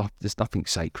mean, like, there's nothing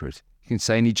sacred. You can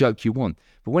say any joke you want.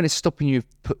 But when it's stopping you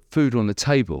put food on the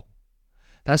table,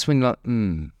 that's when you're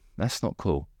like, that's not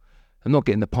cool. I'm not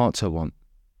getting the parts I want.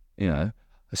 You know, I'm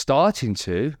starting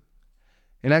to.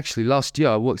 And actually, last year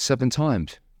I worked 7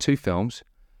 times, 2 films,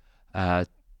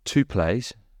 2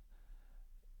 plays,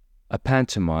 a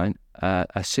pantomime, a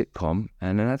sitcom,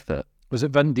 and an advert. Was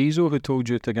it Vin Diesel who told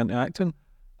you to get into acting?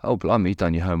 Oh, blimey, you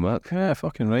done your homework. Yeah,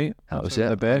 fucking right. That was it.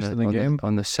 The best in the game.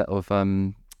 On the set of,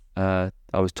 I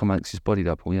was Tom Hanks' body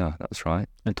double, yeah, that's right.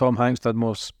 And Tom Hanks did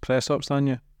more press-ups than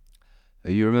you?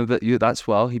 You remember, that's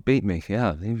well, he beat me,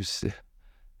 yeah. He was,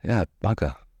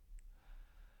 bugger.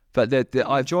 But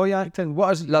I enjoy acting.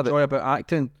 What is it you enjoy about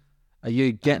acting? Are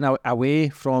you getting away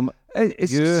from...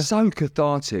 It's so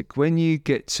cathartic when you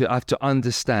get to have to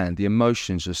understand the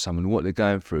emotions of someone, what they're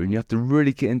going through, and you have to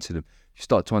really get into them. You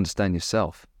start to understand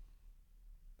yourself.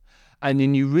 And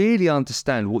then you really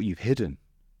understand what you've hidden.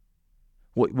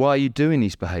 Why are you doing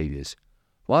these behaviours?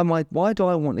 Why do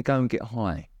I want to go and get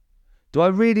high? Do I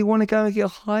really want to go and get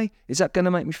high? Is that going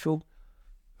to make me feel...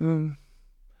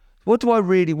 What do I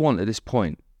really want at this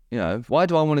point? You know, why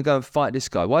do I want to go and fight this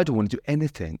guy? Why do I want to do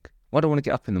anything? Why do I want to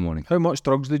get up in the morning? How much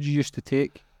drugs did you used to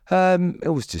take?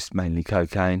 It was just mainly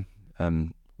cocaine.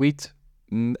 Weed?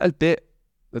 A bit.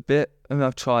 I mean,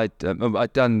 I've tried.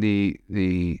 I've done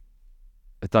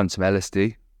I've done some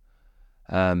LSD.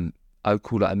 I would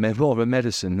call that more of a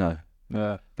medicine, no.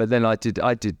 Yeah. But then I did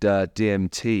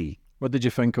DMT. What did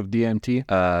you think of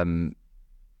DMT?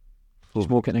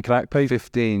 Smoking a crack pipe?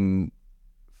 15,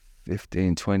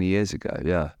 20 years ago,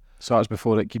 yeah. So that's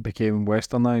before it became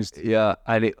westernised? Yeah,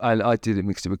 and I did it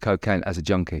mixed it with cocaine as a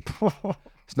junkie.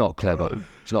 It's not clever.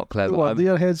 It's not clever. What,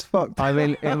 your head's fucked? I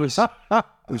mean, it was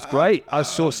great. I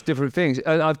saw different things.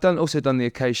 And I've also done the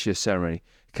Acacia ceremony.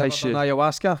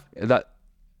 Ayahuasca?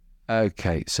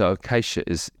 Okay, so Acacia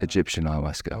is Egyptian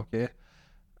ayahuasca. Okay.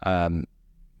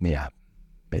 Yeah,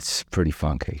 it's pretty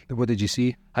funky. What did you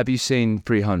see? Have you seen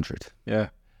 300? Yeah.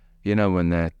 You know when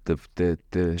the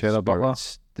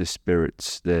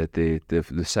spirits,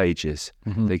 the sages,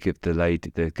 they give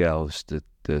the girls,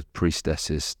 the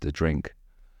priestesses, the drink.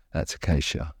 That's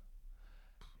Acacia.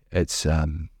 It's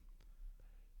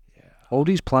all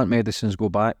these plant medicines go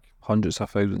back hundreds of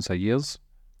thousands of years.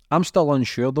 I'm still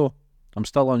unsure though.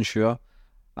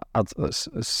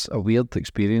 It's a weird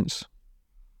experience.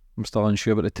 I'm still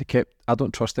unsure, but I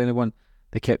don't trust anyone.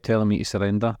 They kept telling me to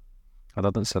surrender. I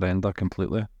didn't surrender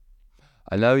completely.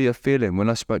 I know you're feeling, when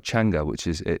I spoke Changa, which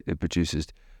is, it produces,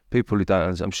 people who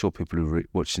don't, I'm sure people who are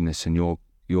watching this and your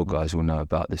guys will know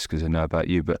about this because they know about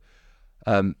you, but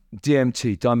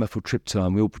DMT,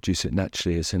 dimethyltryptamine, we all produce it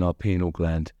naturally, it's in our pineal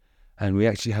gland, and we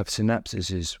actually have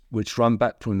synapses which run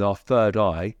back from our third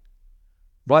eye,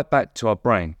 right back to our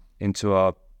brain,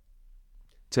 to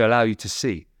allow you to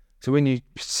see. So when you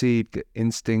perceive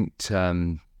instinct,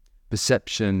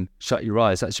 perception, shut your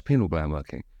eyes, that's your pineal gland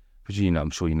working. Which I'm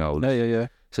sure you know all this. Yeah.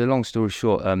 So long story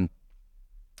short,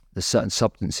 there's certain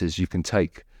substances you can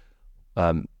take,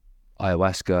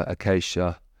 ayahuasca,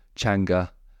 acacia,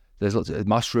 changa. There's lots of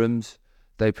mushrooms.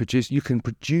 You can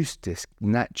produce this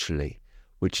naturally,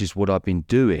 which is what I've been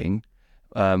doing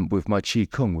with my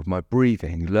Qigong, with my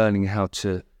breathing, learning how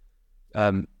to.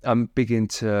 I'm big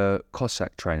into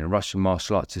Cossack training, Russian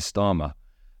martial arts, Istama,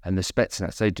 and the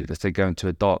Spetsnaz. They do this. They go into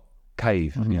a dark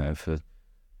cave,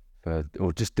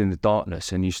 or just in the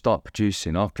darkness, and you start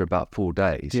producing after about 4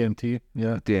 days. DMT,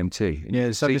 yeah. DMT.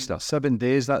 Yeah, see stuff. 7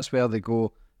 days, that's where they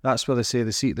go. That's where they say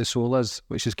the seat of the soul is,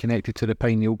 which is connected to the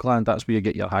pineal gland. That's where you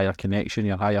get your higher connection,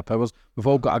 your higher powers. We've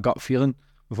all got a gut feeling.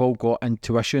 We've all got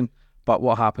intuition. But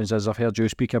what happens is, I've heard you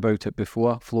speak about it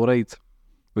before, fluoride,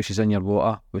 which is in your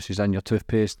water, which is in your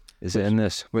toothpaste. Is it in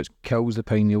this? Which kills the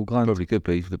pineal gland. Probably could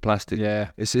be, the plastic. Yeah.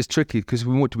 It's tricky, because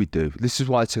what do we do? This is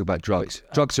why I talk about drugs.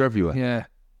 Drugs are everywhere. Yeah.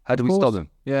 How do we stop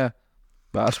them? Yeah.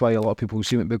 But that's why a lot of people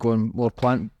seem to be going more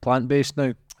plant-based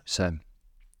now. Same.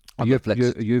 Are you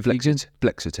vegan?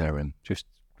 Flexitarian. Just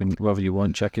whenever you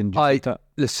want chicken.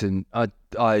 Listen. I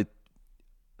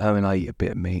mean, I eat a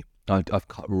bit of meat. I've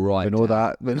cut right. We know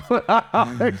down. that. We know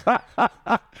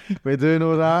that. We do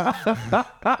know that.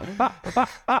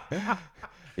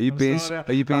 Are you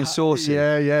being saucy?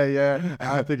 Yeah. I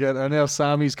have to get in there.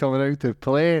 Sammy's coming out to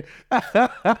play.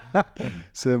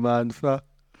 Samantha.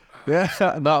 Yeah,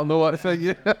 that'll know what to think.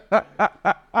 You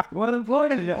want to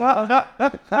play?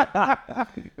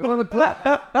 You want to play?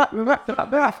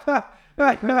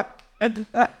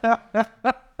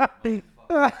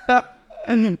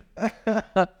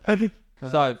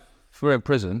 So, if we're in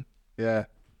prison. Yeah.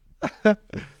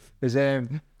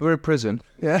 We're in prison.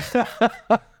 Yeah.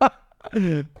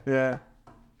 Yeah.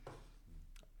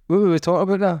 What were we talking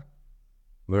about now?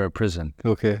 We're in prison.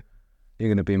 Okay. You're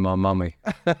going to be my mummy.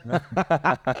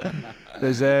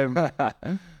 There's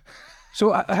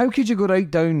So how could you go right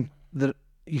down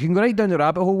you can go right down the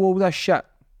rabbit hole with all this shit,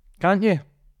 can't you?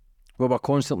 Well, we're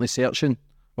constantly searching.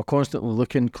 We're constantly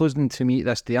looking. Closing to me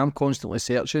this day, I'm constantly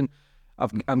searching.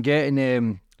 I'm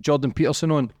getting Jordan Peterson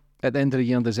on at the end of the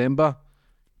year in December.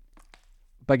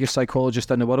 Biggest psychologist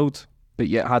in the world, but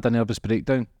yet had a nervous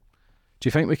breakdown. Do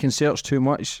you think we can search too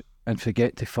much and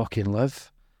forget to fucking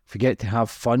live? Forget to have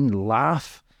fun,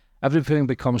 laugh? Everything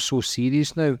becomes so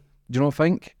serious now. Do you not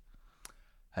think?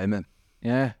 Amen.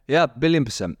 Yeah. Yeah,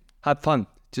 1,000,000%. Have fun.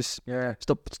 Just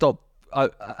stop.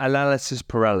 Analysis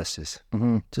paralysis.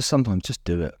 Mm-hmm. Just sometimes just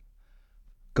do it.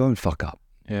 Go and fuck up.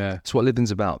 Yeah. That's what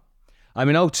living's about. I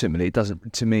mean, ultimately, it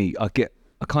doesn't. To me, I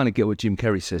kind of get what Jim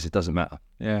Carrey says. It doesn't matter.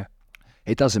 Yeah.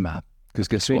 It doesn't matter, because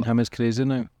guess Portraying what? him as crazy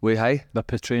now. They're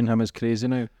portraying him as crazy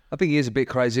now. I think he is a bit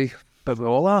crazy, But we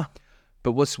all are.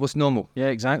 but what's normal? Yeah,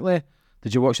 exactly.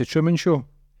 Did you watch the Truman Show?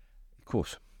 Of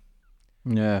course,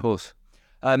 Yeah. of course.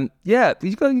 Yeah,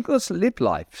 you got to live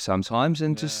life sometimes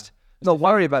and just not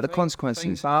worry about the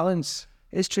consequences. Balance.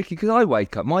 It's tricky because I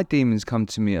wake up, my demons come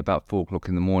to me about 4 o'clock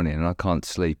in the morning and I can't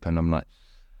sleep, and I'm like,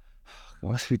 I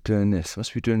must be doing this,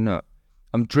 must be doing that.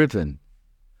 I'm driven,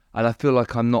 and I feel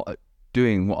like I'm not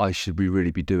doing what I should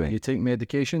really be doing. You take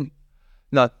medication?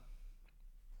 No.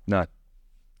 Not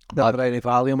any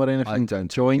Valium or anything? I don't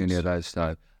take Joints? any of those.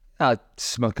 No, I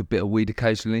smoke a bit of weed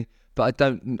occasionally, but I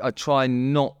don't. I try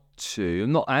not to.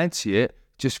 I'm not anti it,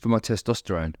 just for my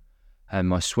testosterone and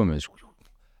my swimmers.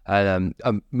 And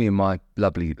me and my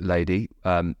lovely lady.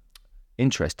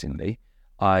 Interestingly,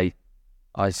 I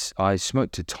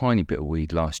smoked a tiny bit of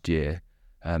weed last year.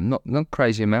 Not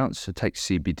crazy amounts. I take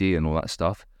CBD and all that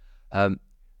stuff.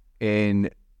 In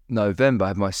November, I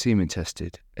had my semen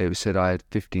tested. It said I had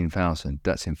 15,000.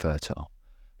 That's infertile.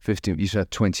 15. You should have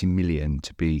 20 million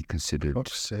to be considered.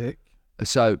 God's sake.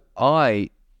 So I,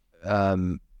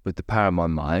 with the power of my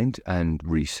mind and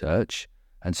research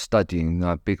and studying,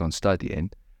 I'm big on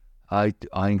studying, I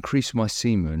increased my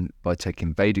semen by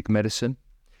taking Vedic medicine.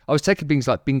 I was taking things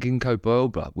like ginkgo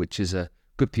biloba, which is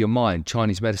good for your mind,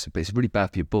 Chinese medicine, but it's really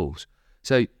bad for your balls.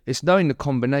 So it's knowing the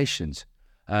combinations.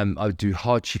 I would do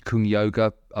hard Qigong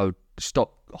yoga. I would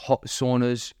stop hot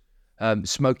saunas,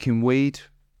 smoking weed.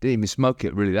 Didn't even smoke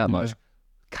it really that much.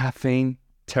 Caffeine,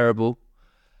 terrible.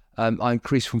 I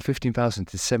increased from 15,000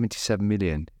 to 77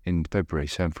 million in February,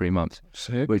 so in 3 months.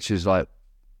 Sick. Which is like,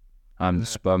 I'm the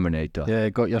sperminator. Yeah,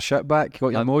 got your shit back, got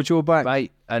your mojo back.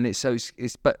 Right, and it's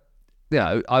but, you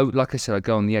know, like I said, I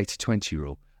go on the 80-20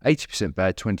 rule. 80%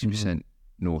 bad, 20%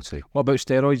 naughty. What about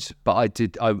steroids? But I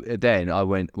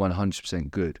went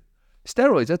 100% good.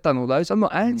 Steroids, I've done all those. I'm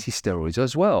not anti-steroids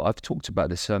as well. I've talked about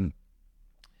this. It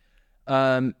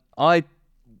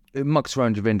mucks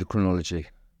around with endocrinology.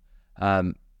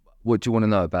 What do you want to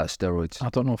know about steroids? I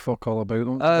don't know fuck all about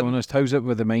them, to be honest. How's it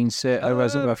with the mindset? How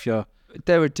is it with your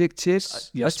They're addictive.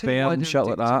 your sperm and shit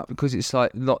like that? Because it's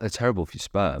like, they're terrible for your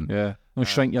sperm. Yeah. They'll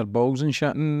shrink your balls and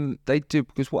shit. They do,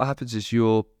 because what happens is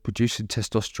you're producing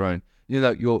testosterone.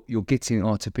 You're getting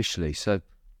artificially. So,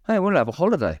 hey, we'll have a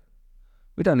holiday.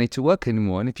 We don't need to work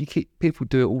anymore. And if you keep people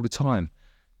do it all the time.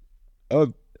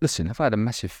 Listen, if I had a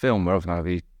massive film where I was going to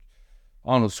be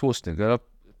Arnold Schwarzenegger,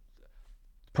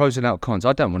 pros and cons,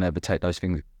 I don't want to ever take those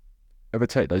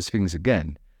things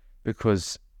again,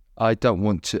 because I don't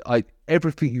want to.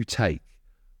 Everything you take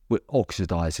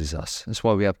oxidizes us. That's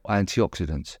why we have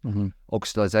antioxidants.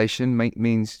 Oxidization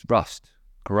means rust,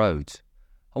 corrodes.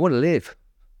 I want to live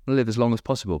as long as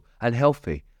possible and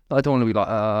healthy. I don't want to be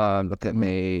like, look at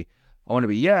me. I want to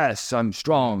be, yes, I'm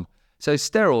strong. So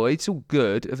steroids, all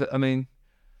good.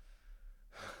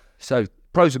 So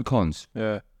pros and cons.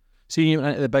 Yeah. Seeing you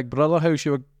into the Big Brother house,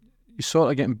 you sort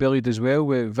of getting bullied as well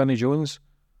with Vinnie Jones,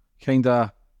 kind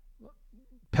of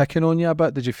picking on you a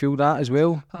bit. Did you feel that as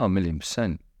well? Oh,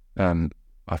 1,000,000%.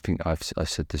 I think I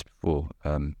said this before.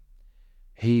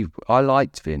 I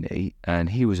liked Vinny, and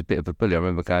he was a bit of a bully. I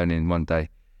remember going in one day.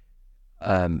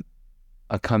 I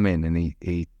come in and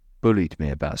he bullied me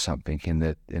about something in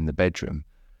the bedroom.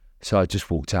 So I just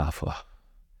walked out. I thought,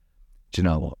 do you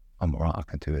know what? I'm all right. I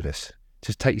can do this.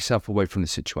 Just take yourself away from the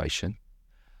situation.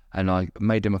 And I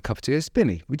made him a cup of tea.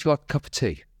 Vinny, would you like a cup of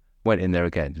tea? Went in there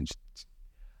again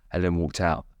and then walked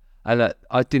out. And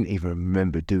I didn't even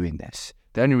remember doing this.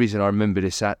 The only reason I remember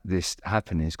this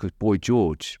happening is because Boy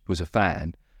George was a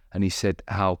fan, and he said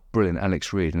how brilliant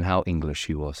Alex Reid and how English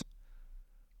he was.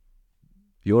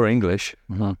 You're English.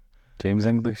 Mm-hmm. James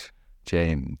English.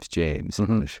 James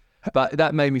English. But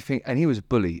that made me think, and he was a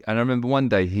bully. And I remember one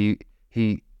day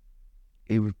he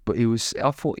was.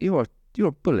 I thought, you're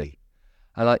a bully,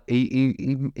 and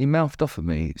he mouthed off at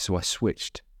me, so I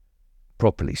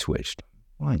properly switched.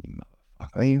 Why you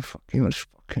motherfucker? You fucking was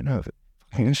fucking over it.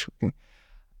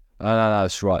 No,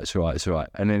 it's right.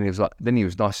 And then he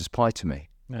was nice as pie to me.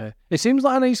 Yeah. It seems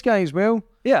like a nice guy as well.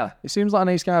 Yeah. It seems like a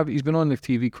nice guy. He's been on the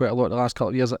TV quite a lot the last couple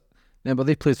of years. But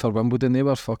they played for Wimbledon. They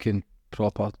were fucking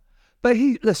proper. But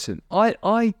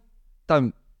I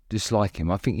don't dislike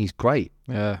him. I think he's great.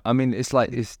 Yeah. It's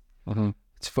like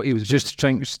he was just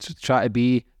trying to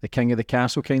be the king of the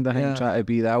castle kind of thing. Yeah. Try to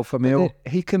be the alpha male.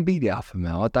 He can be the alpha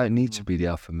male. I don't need to be the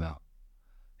alpha male.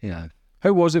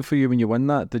 How was it for you when you won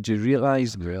that? Did you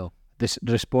realise the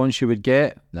response you would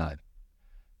get? No,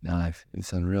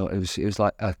 it's unreal. It was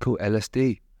like cool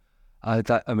LSD.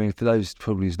 For those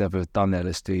probably who's never done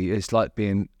LSD, it's like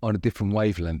being on a different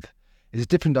wavelength. It's a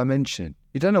different dimension.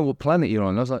 You don't know what planet you're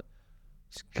on. I was like,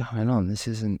 what's going on? This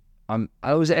isn't.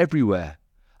 I was everywhere.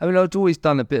 I'd always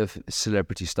done a bit of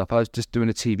celebrity stuff. I was just doing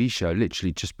a TV show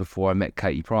literally just before I met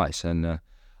Katie Price, and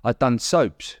I'd done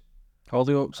soaps.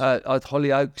 Hollyoaks? I'd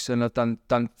Hollyoaks, and I've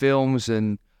done films,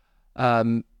 and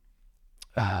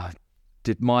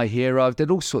did My Hero. I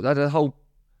did all sorts. I had a whole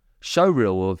show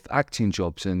reel of acting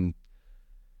jobs and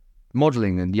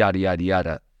modelling and yada, yada,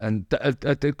 yada. And I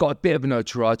got a bit of a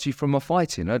notoriety from my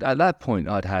fighting. At that point,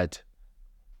 I'd had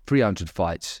 300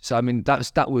 fights. So,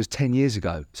 that was 10 years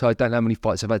ago. So I don't know how many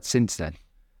fights I've had since then.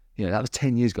 That was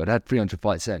 10 years ago. I had 300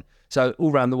 fights then. So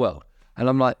all around the world. And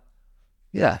I'm like,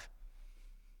 yeah.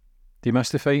 Do you miss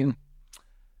the fighting?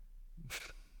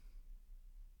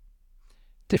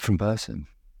 Different person.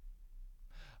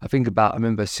 I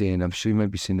remember seeing, I'm sure you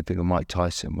maybe seen the thing of Mike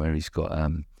Tyson where he's got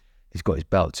his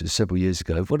belts several years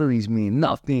ago. What do these mean?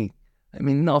 Nothing.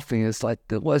 Nothing. It's like,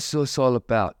 what's this all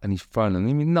about? And he's throwing them.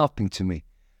 They mean nothing to me.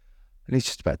 And he's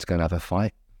just about to go and have a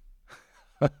fight.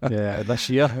 Yeah, this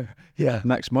year. Yeah.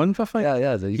 Next month, I think.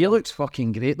 Yeah. He looks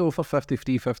fucking great though for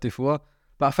 53, 54.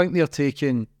 But I think they're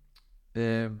taking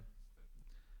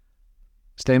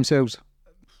stem cells.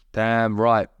 Damn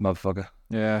right, motherfucker.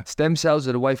 Yeah. Stem cells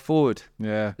are the way forward.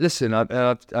 Yeah. Listen,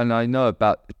 I know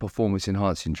about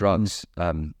performance-enhancing drugs.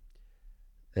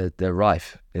 They're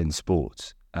rife in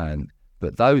sports.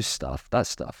 But that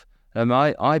stuff.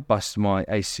 I bust my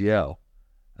ACL,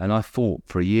 and I fought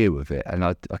for a year with it, and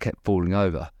I kept falling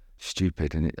over.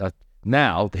 Stupid. And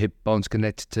now the hip bone's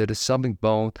connected to the something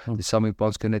bone, the something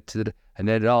bone's connected to and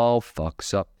then it all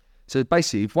fucks up. So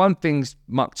basically, if one thing's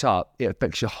mucked up, it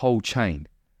affects your whole chain.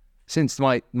 Since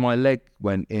my leg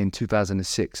went in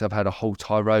 2006, I've had a whole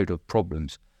tirade of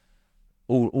problems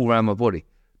all around my body.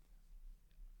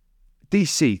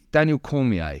 DC, Daniel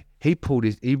Cormier, He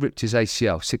ripped his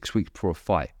ACL 6 weeks before a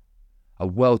fight, a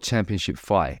world championship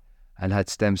fight, and had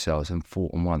stem cells and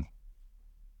fought and won.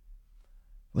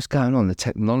 What's going on? The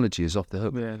technology is off the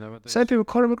hook. Yeah, nowadays. Same thing with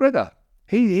Conor McGregor.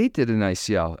 He did an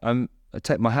ACL. I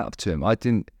take my hat off to him. I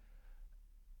didn't.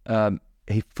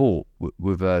 He fought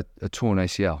with a torn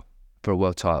ACL for a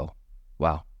world title.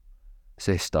 Wow, it's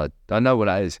a stud. I know what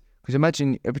that is. Because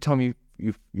imagine every time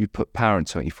you put power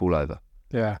into it, you fall over.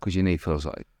 Yeah. Because your knee feels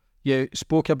like. You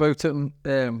spoke about it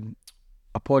in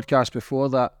a podcast before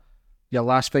that. Your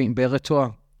last fight in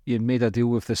Bellator, you made a deal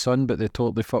with the Sun, but they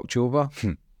totally fucked you over.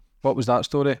 What was that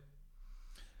story?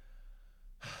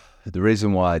 The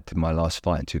reason why I did my last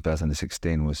fight in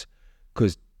 2016 was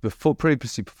because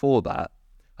previously before that,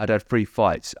 I'd had 3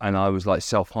 fights and I was like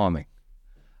self-harming.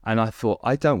 And I thought,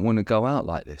 I don't want to go out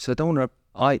like this. I don't want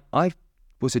to. I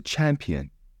was a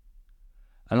champion.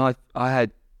 And I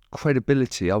had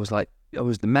credibility. I was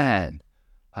the man.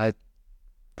 I had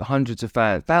hundreds of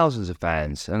fans, thousands of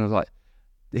fans. And I was like,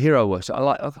 the hero was. So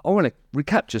I want to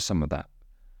recapture some of that.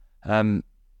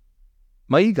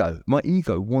 My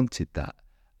ego wanted that.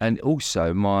 And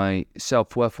also my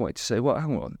self-worth wanted to say, well,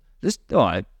 hang on. All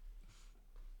right.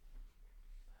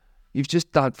 You've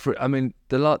just done,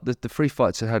 the 3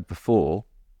 fights I had before,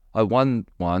 I won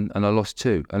 1 and I lost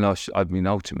 2. And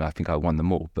ultimately, I think I won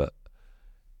them all. But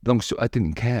long story, I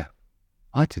didn't care.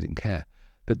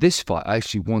 But this fight, I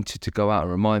actually wanted to go out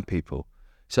and remind people.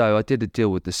 So I did a deal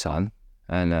with the Sun,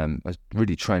 and I was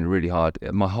really training really hard.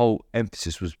 My whole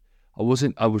emphasis was, I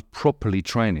was properly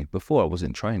training. Before I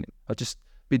wasn't training. I'd just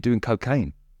been doing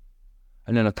cocaine.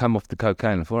 And then I come off the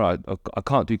cocaine and I thought, all right, I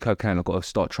can't do cocaine, I've got to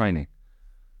start training.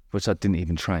 Which I didn't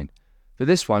even train. But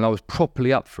this one, I was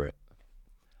properly up for it.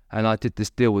 And I did this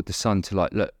deal with the Sun to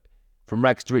look, from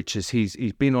rags to riches, he's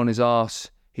been on his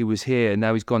arse, he was here, and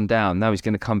now he's gone down, now he's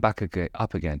going to come back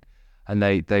up again. And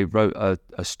they wrote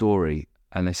a story,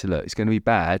 and they said, look, it's going to be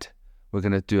bad, we're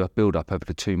going to do a build-up over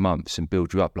the 2 months and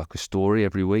build you up like a story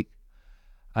every week.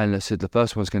 And they said, the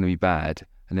first one's going to be bad,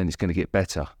 and then it's going to get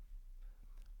better.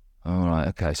 All right,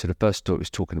 okay, so the first story was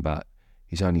talking about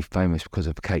he's only famous because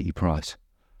of Katie Price.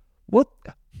 What?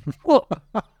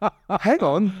 Hang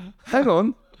on.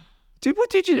 Dude, what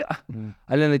did you... And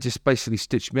then they just basically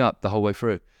stitched me up the whole way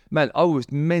through. Man, I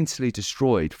was mentally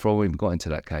destroyed before I even got into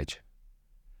that cage.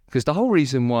 Because the whole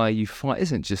reason why you fight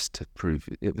isn't just to prove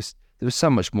it. There was so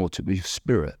much more to it. Your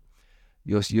spirit.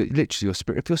 Literally your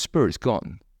spirit. If your spirit's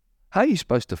gone, how are you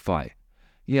supposed to fight?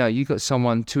 Yeah, you got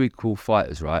 2 equal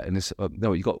fighters, right? And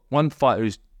you got one fighter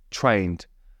who's trained,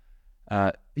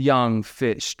 young,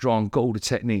 fit, strong, got all the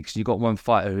techniques. You got one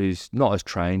fighter who's not as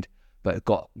trained, but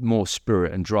got more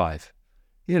spirit and drive.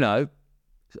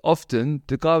 Often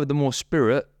the guy with the more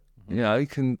spirit, he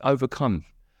can overcome.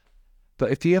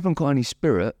 But if you haven't got any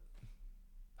spirit,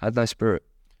 had no spirit.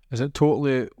 Is it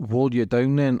totally wore you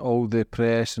down then, all the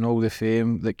press and all the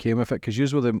fame that came with it? Because you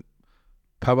were the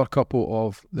power couple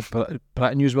of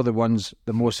Pratt and you were the ones,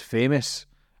 the most famous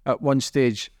at one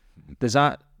stage. Does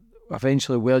that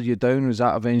eventually wear you down? Was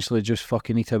that eventually just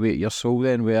fucking eat away at your soul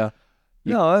then? No,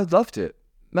 I loved it.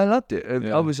 Man, I loved it.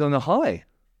 Yeah. I was on a high.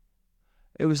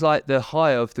 It was like the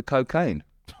high of the cocaine.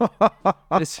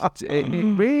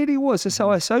 It really was. That's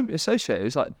how I associate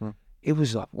it. It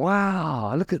was like,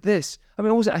 wow, look at this. I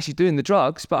wasn't actually doing the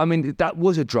drugs, but that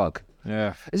was a drug.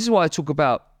 Yeah. This is why I talk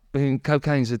about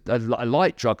cocaine's a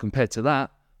light drug compared to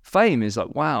that. Fame is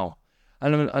like, wow.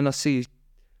 And I see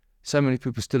so many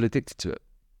people still addicted to it.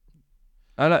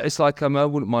 And it's like, I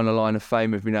wouldn't mind a line of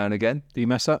fame every now and again. Do you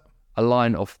miss it? A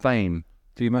line of fame.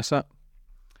 Do you miss it?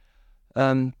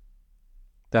 The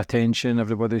attention,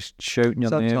 everybody's shouting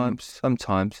your name.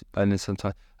 Sometimes, and then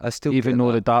sometimes I still even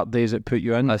though the dark days it put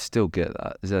you in. I still get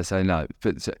that. As I say, no,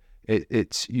 but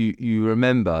it's you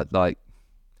remember, like,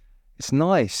 it's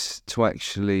nice to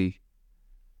actually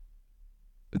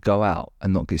go out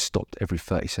and not get stopped every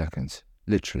 30 seconds,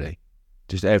 literally,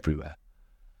 just everywhere.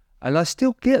 And I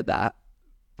still get that,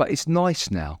 but it's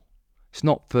nice now. It's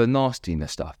not for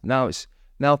nastiness stuff. Now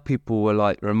people were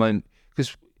like, Ramon,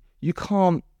 because you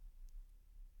can't.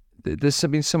 There's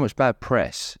been so much bad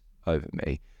press over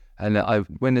me, and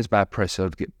when there's bad press,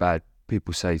 I'd get bad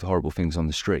people say horrible things on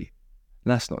the street.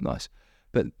 And that's not nice.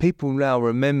 But people now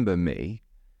remember me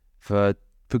for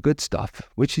good stuff,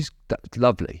 which is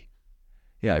lovely.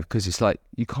 Because it's like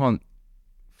you can't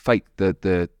fake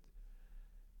the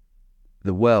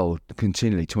world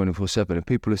continually 24/7, and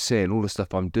people are seeing all the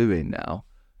stuff I'm doing now.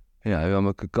 I'm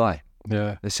a good guy.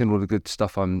 Yeah, they're seeing all the good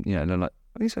stuff and they're like,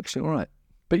 he's actually all right.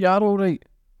 But you are all right,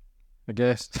 I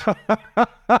guess.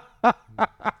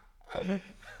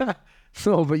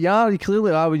 No, but you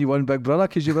clearly are when you won Big Brother,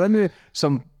 because you were in with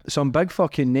some big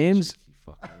fucking names.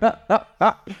 Do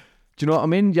you know what I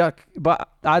mean? Yeah, but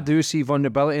I do see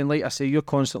vulnerability, and like I say, you're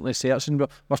constantly searching.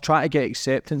 We're trying to get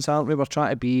acceptance, aren't we? We're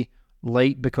trying to be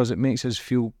liked because it makes us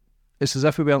feel. It's as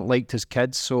if we weren't liked as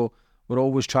kids, so we're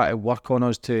always trying to work on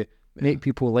us to make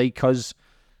people like us.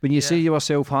 When you say you were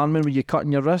self-harming, were you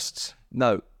cutting your wrists?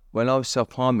 No, when I was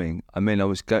self-harming, I mean I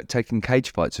was taking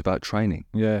cage fights without training.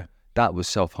 Yeah. That was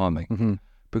self-harming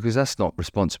because that's not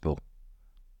responsible.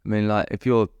 I mean, like if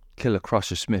you're Killer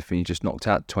Crusher Smith and you just knocked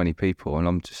out 20 people,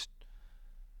 and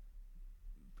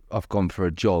I've gone for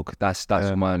a jog. That's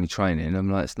my only training. I'm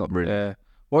like, it's not really. Yeah.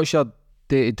 What's your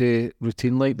day-to-day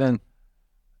routine like then?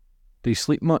 Do you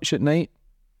sleep much at night?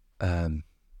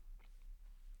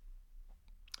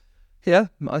 Yeah,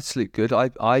 I sleep good.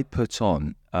 I put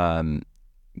on,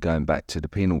 going back to the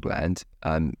pineal gland,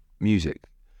 music,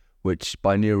 which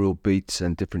binaural beats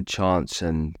and different chants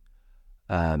and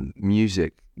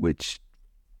music, which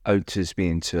enters me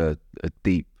into my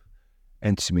deep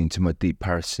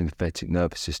parasympathetic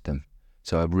nervous system.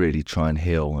 So I really try and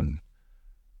heal and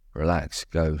relax,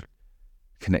 go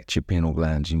connect your pineal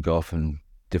glands. You can go off in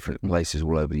different places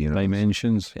all over the universe.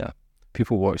 Dimensions. Yeah.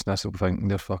 People watching this will think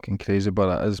they're fucking crazy,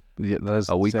 but there is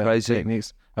Are we certain crazy?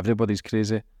 techniques. Everybody's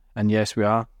crazy. And yes, we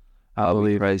are. I Are we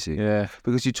believe. crazy? Yeah.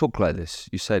 Because you talk like this,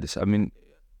 you say this. I mean,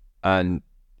 and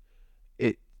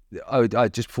I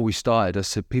just before we started, I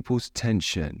said people's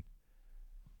attention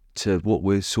to what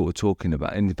we're sort of talking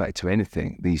about, and in fact to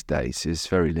anything these days, is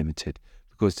very limited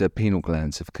because their pineal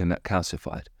glands have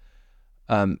calcified.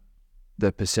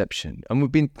 Their perception, and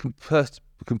we've been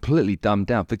completely dumbed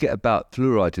down. Forget about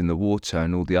fluoride in the water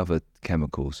and all the other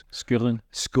chemicals.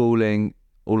 Schooling,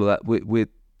 all of that. With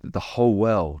the whole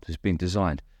world has been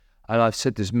designed. And I've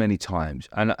said this many times.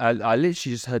 And I literally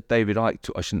just heard David Icke.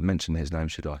 I shouldn't mention his name,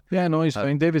 should I? Yeah, no, he's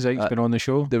fine. David Icke's been on the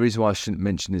show. The reason why I shouldn't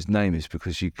mention his name is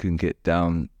because you can get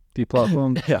down.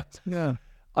 Deplatformed. Yeah. Yeah.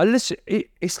 I listen.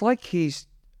 It's like he's.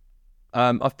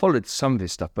 I followed some of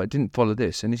his stuff, but I didn't follow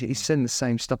this. And he's saying the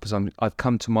same stuff as I've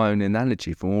come to my own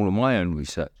analogy from all of my own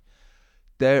research.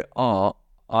 There are,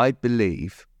 I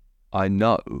believe, I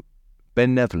know,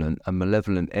 benevolent and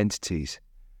malevolent entities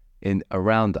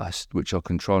around us which are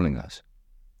controlling us.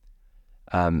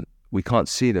 We can't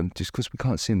see them. Just because we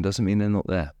can't see them doesn't mean they're not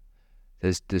there.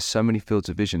 There's so many fields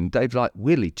of vision. Dave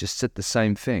Willie just said the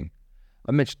same thing.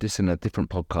 I mentioned this in a different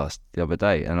podcast the other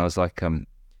day, and I was like,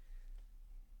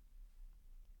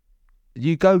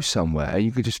 you go somewhere and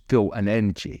you can just feel an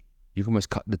energy. You can almost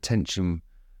cut the tension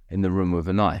in the room with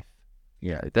a knife.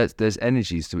 Yeah, there's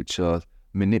energies which are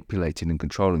manipulating and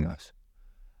controlling us.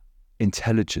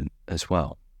 Intelligent as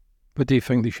well. What do you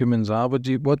think the humans are? What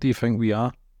do you think we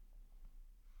are?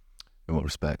 In what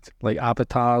respect? Like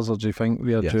avatars, or do you think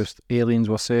we are Yes. just aliens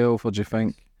ourselves, or do you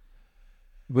think?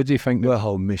 What do you think? We're a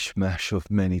whole mishmash of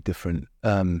many different.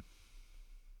 There's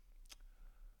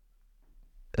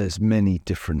many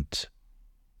different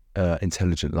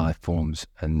intelligent life forms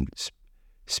and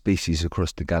species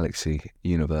across the galaxy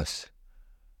universe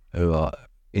who are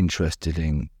interested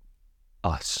in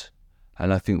us.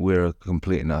 And I think we're a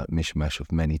complete and utter mishmash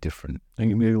of many different. I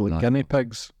think maybe like life guinea forms.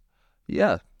 pigs.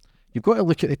 Yeah. You've got to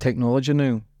look at the technology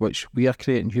now, which we are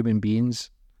creating human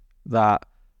beings that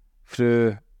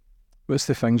through, what's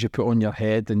the things you put on your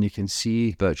head and you can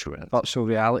see Virtual reality. virtual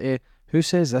reality. Who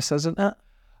says this isn't it?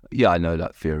 Yeah, I know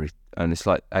that theory. And it's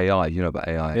like AI, you know about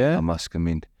AI. Yeah. Musk, I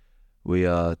mean,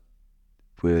 we're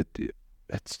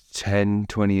 10,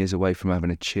 20 years away from having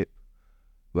a chip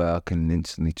where I can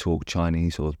instantly talk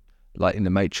Chinese, or like in the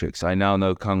Matrix, I now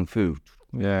know Kung Fu.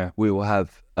 Yeah. We will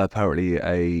have apparently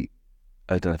I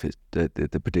don't know if it's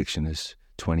the prediction is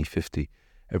 2050,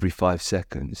 every 5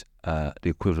 seconds, the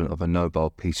equivalent of a Nobel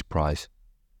Peace Prize.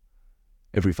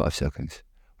 Every 5 seconds.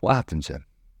 What happens then?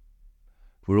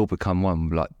 We'll all become one,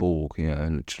 like Borg,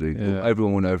 and literally Yeah.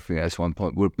 everyone will know everything at one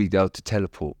point. We'll be able to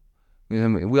teleport. You know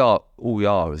what I mean? We are all we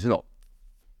are. It's not.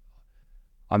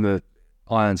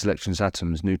 Ions, electrons,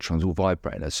 atoms, neutrons all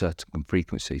vibrate at a certain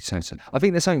frequency. So I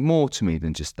think there's something more to me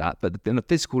than just that. But on a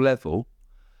physical level,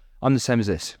 I'm the same as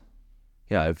this.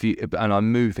 Yeah, and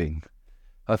I'm moving.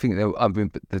 I think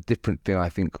the different thing, I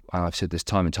think, and I've said this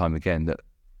time and time again,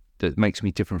 that makes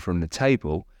me different from the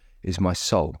table is my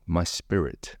soul, my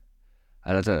spirit.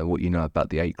 And I don't know what you know about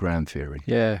the 8 gram theory.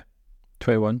 Yeah.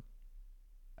 21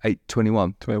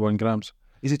 21. grams.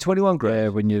 Is it 21 grams? Yeah,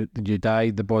 when you die,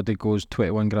 the body goes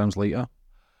 21 grams later.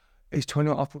 It's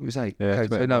 21. I thought it was 8. Yeah, Okay,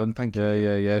 so no, 21. thank you.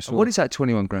 Yeah. So what is that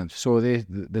 21 grams? So they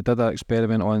did an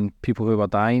experiment on people who were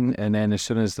dying, and then as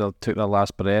soon as they took their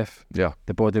last breath, Yeah.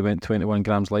 the body went 21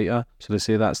 grams lighter. So they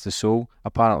say that's the soul,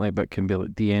 apparently, but it can be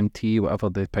like DMT, whatever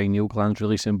the pineal gland's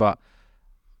releasing. But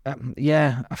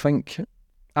yeah, I think,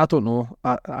 I don't know.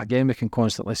 Again, we can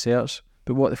constantly search,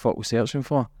 but what the fuck we're searching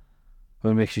for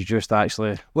when we should just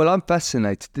actually. Well, I'm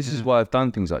fascinated. This is why I've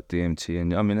done things like DMT.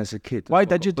 And I mean, as a kid. Why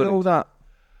did you do all that?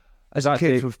 As a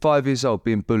kid, from 5 years old,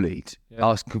 being bullied, Yeah.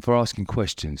 asking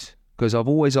questions. Because I've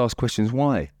always asked questions,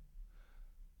 why?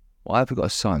 Why have we got a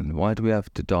son? Why do we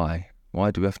have to die?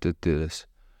 Why do we have to do this?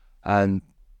 And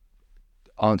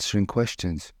answering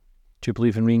questions. Do you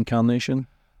believe in reincarnation?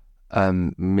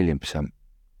 $1,000,000%.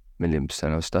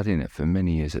 $1,000,000%. I was studying it for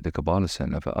many years at the Kabbalah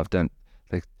Center. But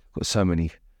they've got so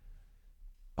many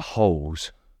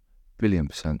holes.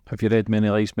 $1,000,000,000%. Have you read Many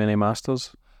Lives, Many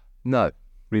Masters? No.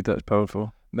 Read that, it's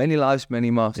powerful. Many lives,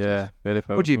 many masters. Yeah, very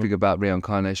powerful. What do you think about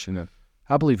reincarnation?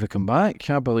 I believe we come back.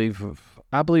 I believe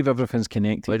everything's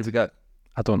connected. Where did we go?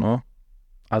 I don't know.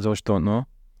 I just don't know.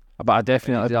 But I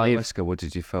definitely believe Ayahuasca, what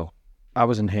did you feel? I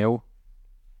was in hell.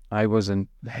 I was in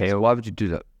hell. So why would you do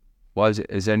that? Why is it?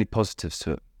 Is there any positives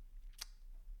to it?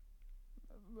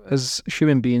 As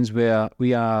human beings,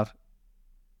 we are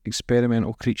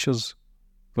experimental creatures.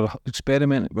 We're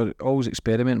always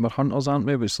experimenting. We're hunters, aren't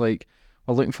we? It's like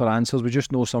we're looking for answers. We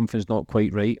just know something's not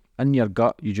quite right. In your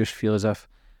gut, you just feel as if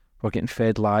we're getting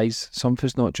fed lies.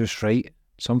 Something's not just right.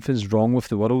 Something's wrong with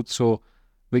the world. So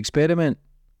we experiment.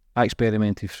 I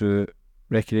experimented through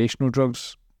recreational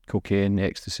drugs, cocaine,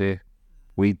 ecstasy,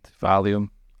 weed, Valium,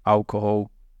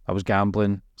 alcohol. I was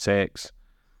gambling, sex.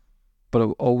 But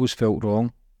it always felt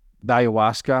wrong. The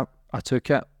ayahuasca, I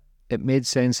took it. It made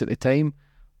sense at the time,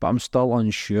 but I'm still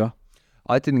unsure.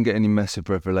 I didn't get any massive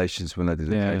revelations when I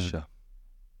did Acacia.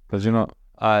 Did you not?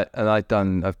 I've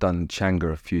done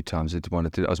Changa a few times. I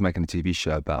was making a TV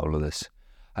show about all of this,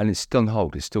 and it's still on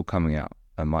hold. It's still coming out.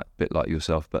 A bit like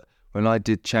yourself, but when I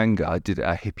did Changa, I did it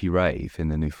at a hippie rave in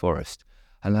the New Forest,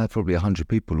 and I had probably 100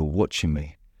 people all watching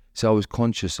me. So I was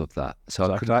conscious of that. So Is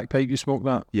that a crack pipe you smoked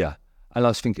that? Yeah, and I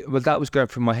was thinking, well, that was going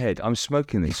through my head. I'm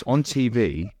smoking this on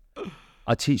TV.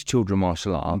 I teach children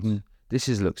martial arts. Mm-hmm. This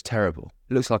looks terrible.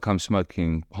 It looks like I'm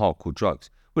smoking hardcore drugs.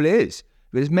 Well, it is.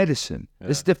 But it's medicine.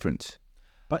 It's different.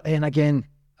 But then again,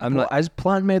 as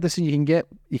plant medicine, you can get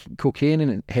cocaine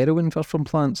and heroin from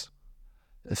plants.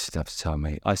 This stuff's tell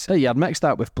me. I'd mix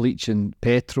that with bleach and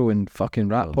petrol and fucking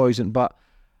rat poison, but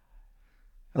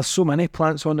there's so many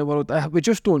plants on the world. We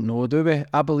just don't know, do we?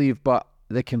 I believe, but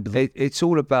they can be. It's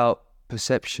all about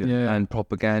perception and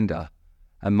propaganda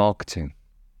and marketing.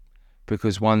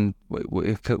 Because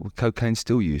cocaine's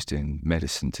still used in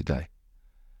medicine today.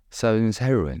 So there's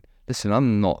heroin. Listen,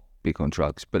 I'm not big on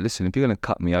drugs, but listen, if you're going to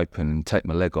cut me open and take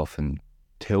my leg off and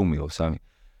kill me or something,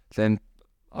 then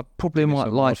I probably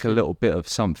might like a little bit of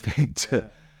something.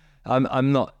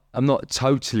 I'm not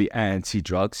totally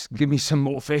anti-drugs. Give me some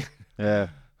morphine. Yeah.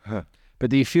 But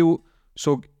do you feel,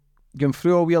 so going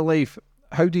through all your life,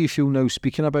 how do you feel now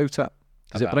speaking about it?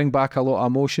 Does it bring back a lot of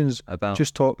emotions?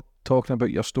 Just talking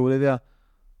about your story there.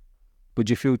 Would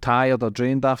you feel tired or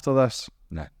drained after this?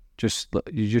 No.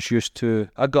 You're just used to.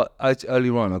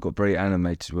 Earlier on, I got very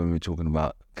animated when we were talking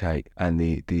about Kate and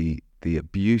the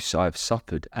abuse I've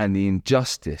suffered and the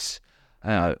injustice.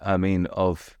 I've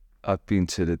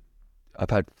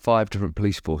had 5 different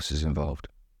police forces involved.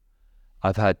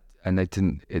 They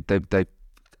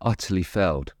utterly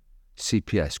failed.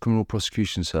 CPS, Criminal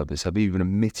Prosecution Service, have even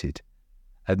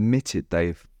admitted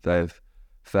they've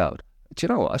failed. Do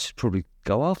you know what? I should probably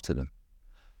go after them.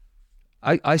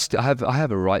 I have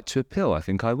a right to appeal. I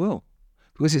think I will,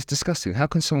 because it's disgusting. How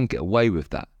can someone get away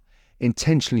with that?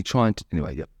 Intentionally trying to.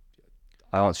 Anyway, yeah,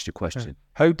 I answered your question.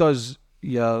 How does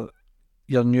your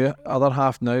new other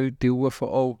half now deal with it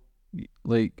all,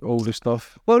 like all the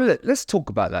stuff? Well, let's talk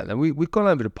about that then. We've gone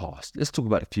over the past. Let's talk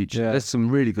about the future. Yeah. There's some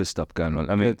really good stuff going on.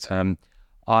 I mean,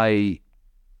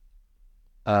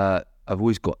 I've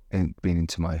always been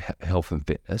into my health and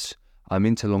fitness. I'm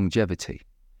into longevity.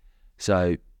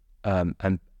 So,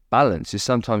 and balance is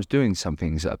sometimes doing some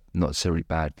things that are not necessarily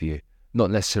bad for you, not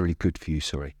necessarily good for you,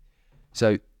 sorry.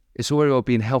 So it's all very well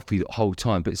being healthy the whole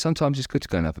time, but sometimes it's good to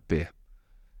go and have a beer.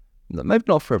 Maybe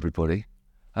not for everybody.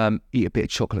 Eat a bit of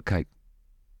chocolate cake.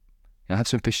 Have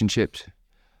some fish and chips.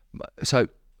 So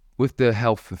with the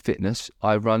health and fitness,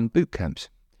 I run boot camps,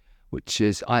 which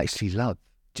is I actually love.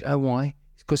 Do you know why?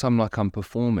 It's because I'm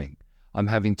performing. I'm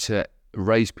having to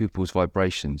raise people's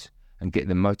vibrations and get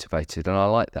them motivated, and I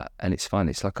like that, and it's fun.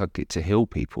 It's like I get to heal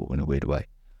people in a weird way,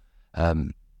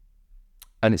 and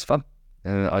it's fun.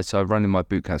 And I run in my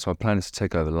boot camp, so my plan is to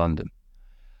take over London.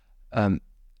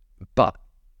 But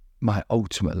my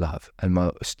ultimate love and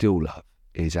my still love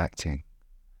is acting,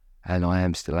 and I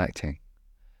am still acting.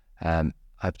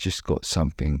 I've just got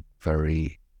something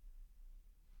very,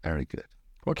 very good.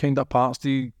 What kind of parts do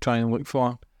you try and look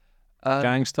for?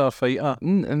 Gangster, fighter,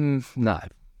 No,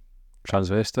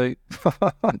 transvestite?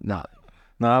 no,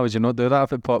 Nah, would you not do that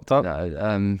if it popped up?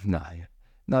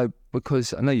 no,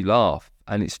 because I know you laugh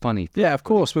and it's funny. Yeah, of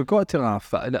course, we've got to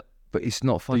laugh. But it's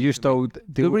not Do funny. you still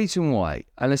The reason why,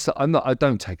 and it's, I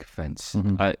don't take offence.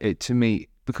 It to me,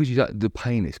 because the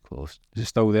pain is caused. is it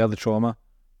still there, the trauma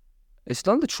It's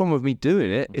not the trauma of me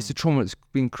doing it. It's the trauma that's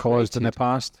been caused in the created.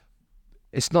 past?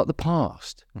 It's not the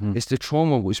past. It's the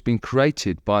trauma which been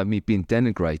created by me being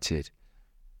denigrated,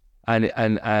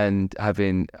 and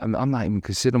having. I'm not even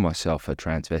considering myself a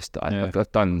transvestite. Yeah.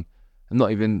 I've done. I'm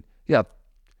not even. Yeah,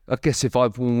 I guess if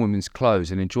I've worn women's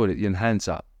clothes and enjoyed it, your hands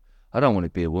up. I don't want to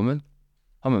be a woman.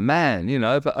 I'm a man,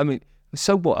 But I mean,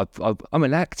 so what? I'm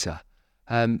an actor.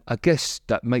 I guess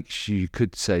that makes you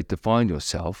could say define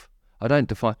yourself. I don't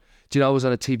define. Do you know I was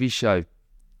on a TV show?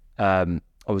 I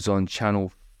was on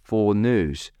Channel 4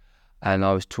 News, and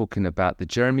I was talking about the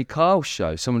Jeremy Kyle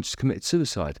show. Someone just committed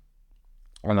suicide,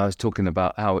 and I was talking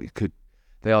about how it could.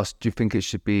 They asked, "Do you think it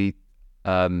should be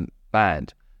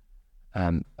banned,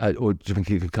 or do you think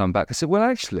it could come back?" I said, "Well,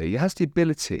 actually, it has the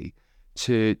ability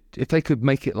to. If they could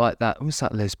make it like that, what's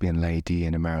that lesbian lady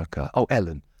in America? Oh,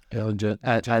 Ellen.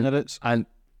 DeGeneres. And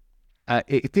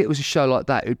if it was a show like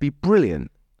that, it would be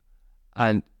brilliant."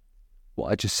 And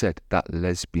what I just said, that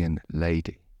lesbian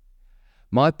lady.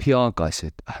 My PR guy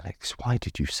said, "Alex, why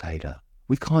did you say that?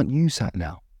 We can't use that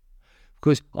now."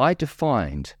 Because I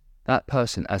defined that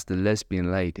person as the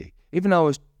lesbian lady. Even though I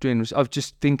was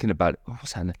just thinking about it. Oh,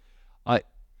 what's happening?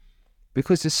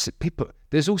 Because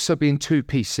there's also being too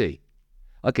PC.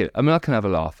 I get it. I mean, I can have a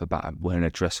laugh about wearing a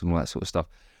dress and all that sort of stuff.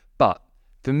 But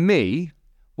for me,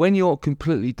 when you're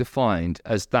completely defined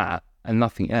as that and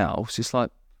nothing else, it's like,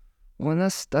 well,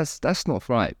 that's not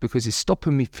right, because it's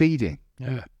stopping me feeding.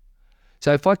 Yeah.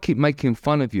 So if I keep making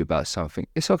fun of you about something,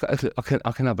 it's okay.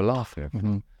 I can have a laugh here.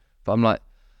 But I'm like,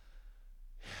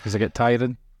 Does it get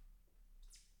tiring?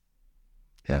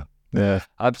 yeah. Yeah.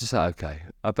 I'm just like, okay.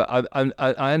 But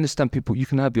I understand people. You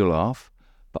can have your laugh,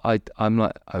 but I'm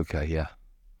like, okay, yeah.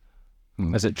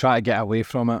 Is it try to get away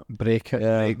from it, break it,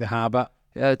 break the habit?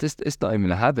 Yeah, it's not even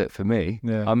a habit for me.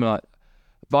 Yeah. I'm like,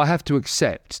 but I have to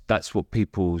accept that's what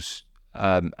people's,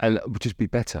 and just be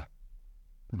better.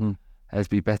 Let's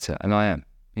be better, and I am.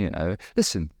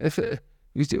 Listen,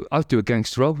 I'll do a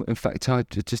gangster role. In fact, I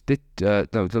just did. No,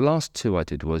 the last two I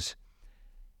did was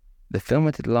the film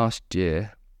I did last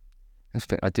year. In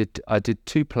fact, I did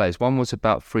two plays. One was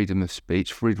about freedom of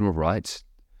speech, freedom of rights,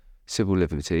 civil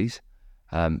liberties,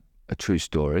 a true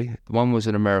story. One was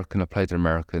an American. I played an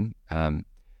American, and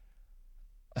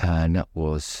that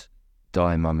was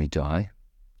Die Mummy Die.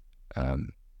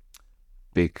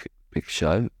 Big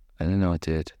show. And then I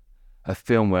did a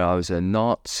film where I was a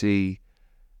Nazi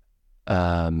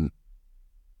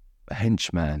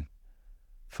henchman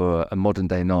for a modern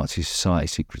day Nazi society,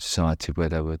 secret society, where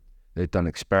they'd done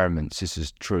experiments. This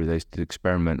is true. They did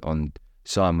experiment on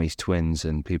Siamese twins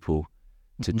and people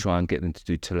to try and get them to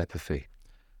do telepathy.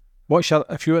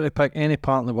 If you were to pick any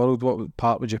part in the world, what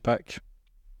part would you pick?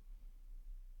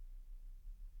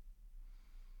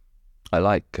 I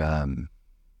like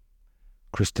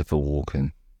Christopher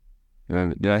Walken.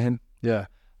 You know him? Yeah.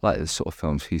 Like the sort of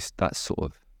films. He's that sort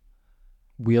of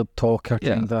Weird talker,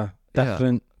 Yeah. kind of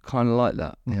different. kind of like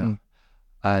that. Yeah.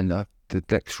 And the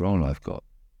next role I've got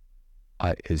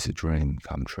is a dream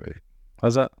come true.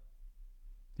 Is it?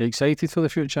 You excited for the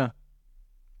future?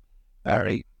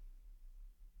 Very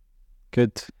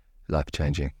Good. life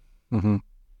changing. Mm-hmm.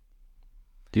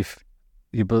 Do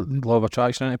you law of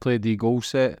attraction into play? Do you goal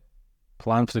set?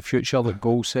 Plan for the future, like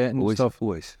goal setting and stuff?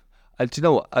 Always. And do you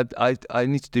know what? I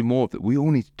need to do more of it. We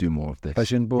all need to do more of this.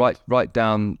 Vision board. Write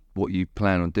down what you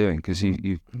plan on doing, because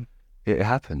it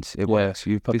happens. It works.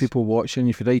 For people watching,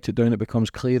 if you write it down, it becomes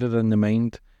clearer in the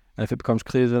mind. And if it becomes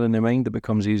clearer in the mind, it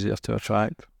becomes easier to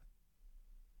attract.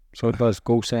 So it does.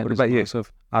 Goal setting. What about you?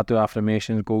 Massive. I do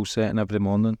affirmations, goal setting every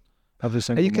morning. Every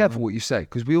single Are you morning. careful what you say?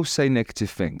 Because we all say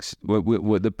negative things.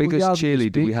 We're the biggest yeah, but you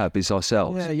cheerleader we speak. have is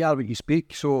ourselves. Yeah, but you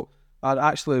speak. So I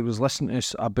actually was listening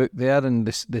to a book there, and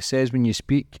they says when you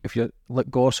speak, if you like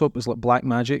gossip, it's like black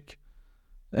magic.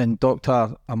 And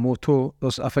Dr. Emoto,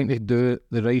 I think they do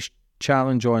the rice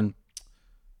challenge on.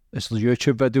 It's the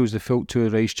YouTube videos. They fill 2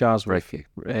 rice jars with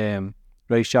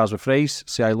rice jars with rice.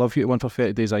 Say I love you to 1 for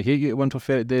 30 days. I hate you to 1 for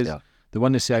 30 days. Yeah. The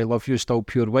one that say I love you is still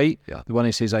pure white. Yeah. The one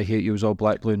that says I hate you is all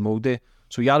black, blue and mouldy.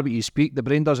 So you are what you speak. The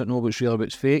brain doesn't know what's real or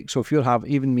what's fake. So if you're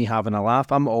even me having a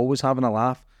laugh, I'm always having a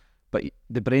laugh, but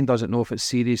the brain doesn't know if it's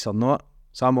serious or not.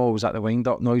 So I'm always at the wind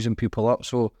up, noising people up.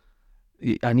 So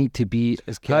I need to be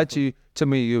as careful. How do you, tell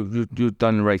me, you've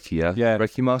done Reiki, yeah? Yeah.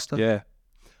 Reiki master? Yeah.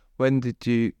 When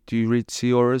do you read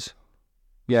Sea Auras?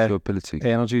 Yeah. Your ability.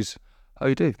 Energies. Oh,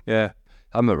 you do? Yeah.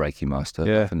 I'm a Reiki master.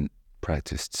 Yeah. I haven't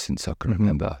practiced since I can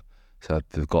remember. So I've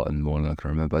forgotten more than I can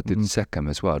remember. I did Sekam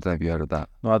as well. I don't know if you heard of that.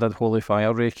 No, I did Holy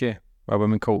Fire Reiki by a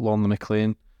woman called Lorna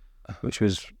McLean, which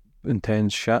was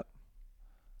intense shit.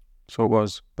 So it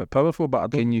was, but powerful. But I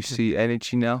don't. Can you see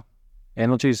energy now?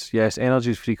 Energies, yes,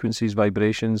 energies, frequencies,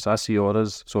 vibrations. I see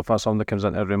auras. So if somebody comes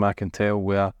into a room, I can tell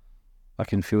where I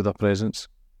can feel their presence.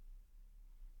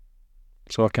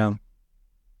 So I can.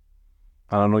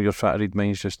 And I know you're trying to read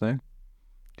minds just now.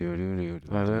 Do you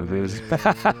know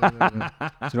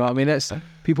what I mean? It's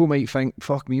people might think,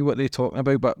 fuck me, what are they talking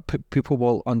about? But people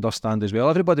will understand as well.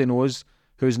 Everybody knows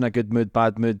who's in a good mood,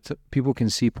 bad mood. People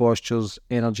can see postures,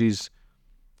 energies,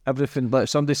 everything. But if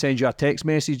somebody sends you a text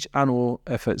message, I know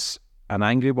if it's an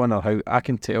angry one or how. I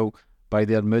can tell by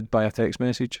their mood by a text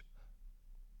message.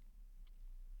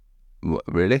 What,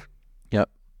 really? Yep.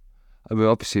 I mean,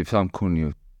 obviously, if I'm calling you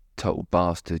a total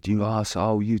bastard, you ask,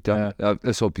 oh, you don't.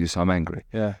 That's obvious. I'm angry.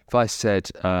 Yeah. If I said,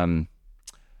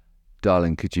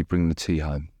 darling, could you bring the tea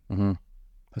home?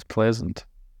 That's pleasant.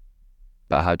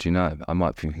 But how do you know? I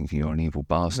might be thinking you're an evil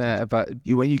bastard. Yeah, but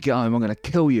When you get home, I'm going to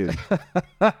kill you.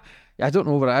 I don't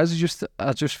know what it is.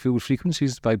 I just feel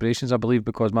frequencies, vibrations. I believe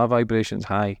because my vibration's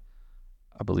high,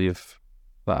 I believe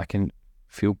that I can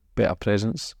feel better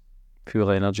presence, feel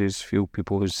energies, feel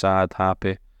people who's sad,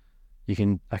 happy.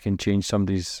 I can change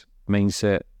somebody's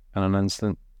mindset in an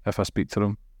instant if I speak to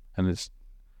them. And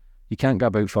you can't go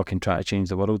about fucking trying to change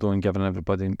the world and giving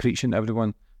everybody and preaching to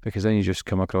everyone, because then you just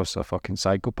come across a fucking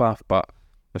psychopath. But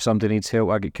if somebody needs help,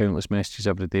 I get countless messages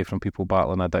every day from people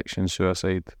battling addiction,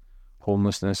 suicide,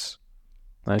 homelessness.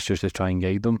 That's just to try and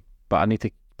guide them. But I need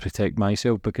to protect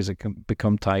myself because it can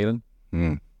become tiring.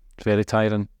 It's very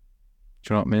tiring. Do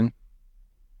you know what I mean?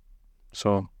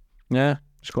 So, yeah.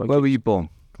 Where were you born?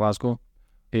 Glasgow,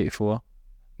 84.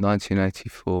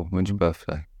 1984. When's your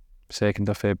birthday? 2nd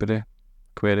of February,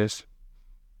 Aquarius.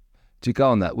 Do you go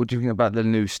on that? What do you think about the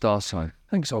new star sign? I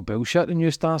think it's all bullshit, the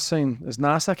new star sign. It's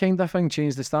NASA kind of thing,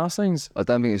 changed the star signs. I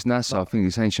don't think it's NASA. I think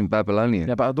it's ancient Babylonian.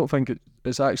 Yeah, but I don't think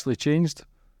it's actually changed.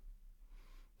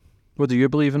 What do you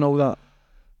believe in all that?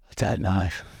 I don't know.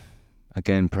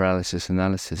 Again, paralysis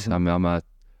analysis. I mean,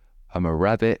 I'm a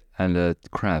rabbit and a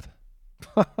crab.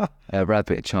 A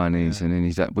rabbit, Chinese, and then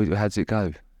he's like, well, how does it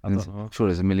go? I don't know. I'm sure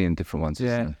there's a million different ones.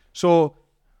 Yeah. So,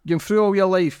 going through all your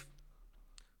life,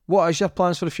 what is your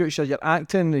plans for the future? You're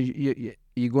acting.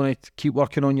 You're going to keep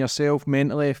working on yourself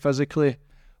mentally, physically.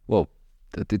 Well,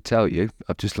 I did tell you,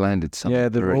 I've just landed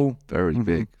something very, very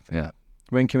big. Yeah.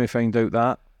 When can we find out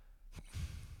that?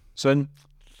 Soon?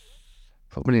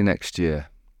 Probably next year.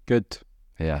 Good.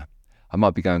 Yeah. I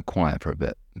might be going quiet for a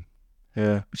bit.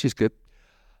 Yeah. Which is good.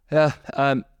 Yeah.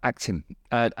 Acting.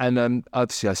 And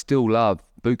obviously I still love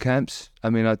boot camps. I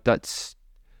mean,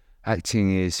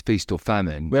 acting is feast or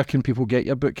famine. Where can people get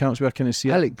your boot camps? Where can they see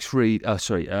it? Alex Reid,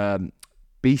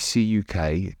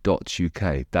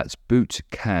 bcuk.uk. That's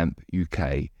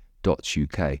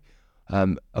bootcampuk.uk.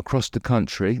 Across the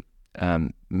country,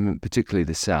 particularly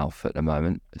the south at the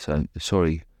moment. So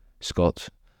sorry, Scott.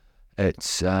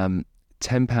 It's £10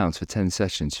 for 10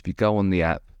 sessions. If you go on the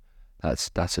app,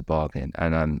 that's a bargain.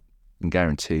 And I can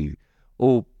guarantee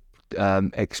all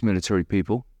ex-military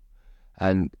people.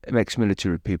 And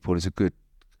ex-military people, there's a good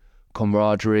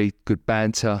camaraderie, good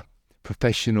banter,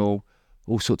 professional,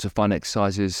 all sorts of fun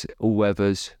exercises, all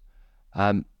weathers.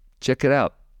 Check it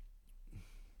out.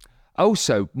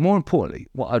 Also, more importantly,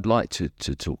 what I'd like to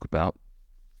talk about,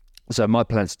 so my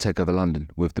plan is to take over London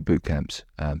with the boot camps,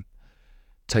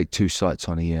 take 2 sites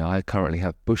on a year. I currently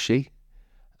have Bushey,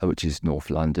 which is North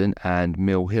London, and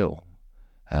Mill Hill,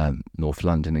 North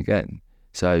London again.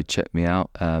 So check me out.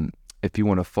 If you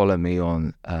want to follow me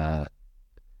on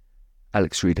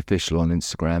Alex Reid Official on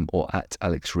Instagram or at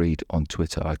Alex Reid on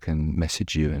Twitter, I can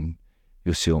message you and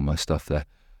you'll see all my stuff there.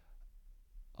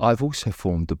 I've also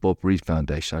formed the Bob Reid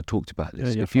Foundation. I talked about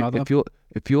this. Yeah, if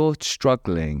you're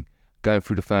struggling going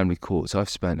through the family courts, I've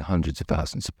spent hundreds of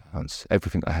thousands of pounds,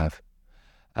 everything I have,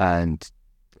 and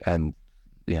you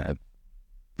know,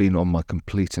 been on my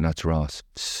complete and utter ass,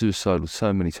 suicidal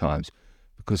so many times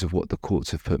because of what the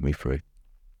courts have put me through,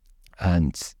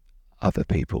 and other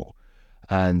people.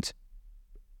 And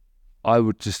I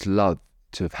would just love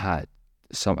to have had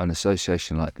an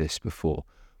association like this before,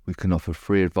 We can offer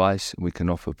free advice. We can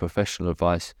offer professional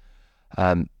advice.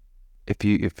 If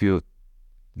you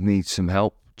need some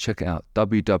help, check it out,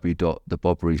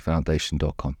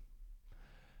 www.thebobreedfoundation.com.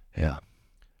 Yeah.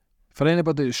 For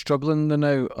anybody that's struggling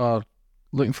now or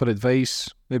looking for advice,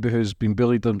 maybe who's been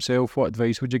bullied themselves, what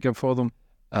advice would you give for them?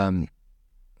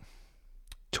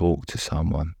 Talk to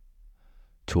someone.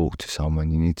 Talk to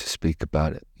someone. You need to speak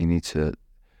about it. You need to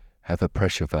have a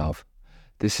pressure valve.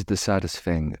 This is the saddest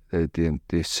thing.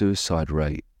 The suicide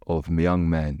rate of young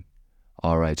men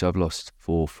our age. I've lost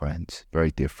 4 friends,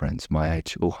 very dear friends, my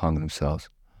age, all hung themselves.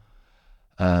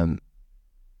 And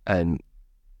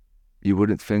you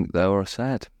wouldn't think they were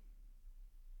sad.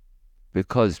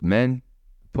 Because men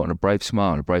put on a brave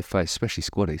smile and a brave face, especially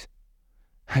squaddies.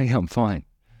 Hey, I'm fine.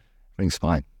 Everything's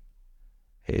fine.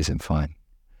 It isn't fine.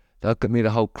 Look at me, the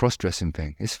whole cross-dressing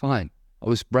thing. It's fine. I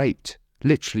was raped,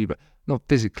 literally, not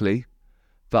physically,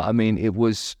 but I mean, it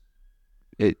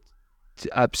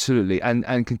absolutely, and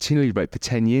continually raped for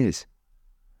 10 years.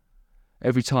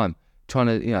 Every time, trying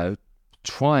to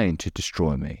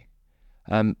destroy me.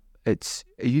 You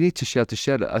need to share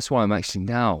that. That's why I'm actually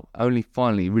now only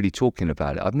finally really talking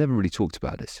about it. I've never really talked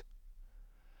about this.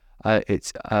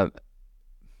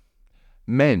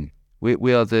 Men. We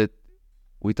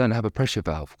don't have a pressure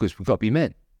valve because we've got to be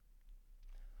men.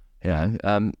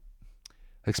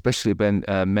 Especially when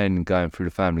men going through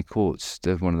the family courts,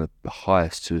 they're one of the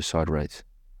highest suicide rates.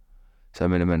 So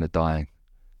many men are dying,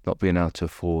 not being able to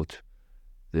afford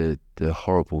the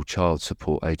horrible child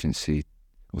support agency,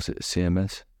 was it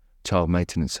CMS? Child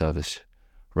Maintenance Service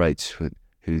rates, who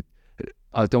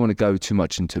I don't want to go too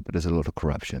much into it, but there's a lot of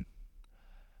corruption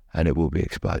and it will be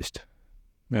exposed.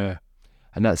 Yeah.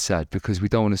 And that's sad because we've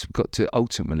got to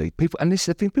ultimately, people, and this is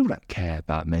the thing, people don't care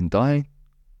about men dying.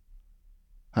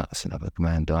 That's another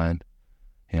man dying.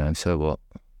 And so what?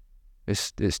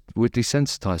 We're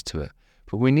desensitized to it.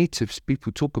 But we need to,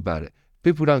 people talk about it.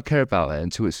 People don't care about it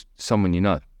until it's someone you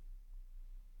know.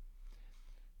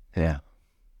 Yeah.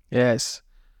 Yes,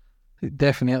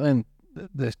 definitely. And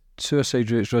the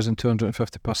suicide rate's risen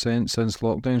 250% since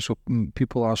lockdown, so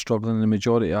people are struggling, and the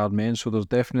majority are men, so there's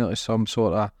definitely some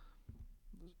sort of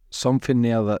something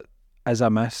there that is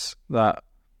amiss, that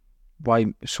why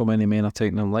so many men are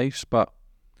taking their lives. But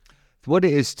what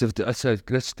it is,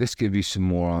 let's give you some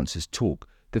more answers. Talk.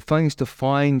 The thing is to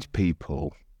find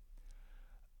people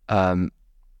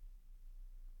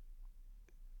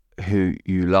who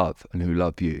you love and who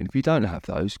love you. And if you don't have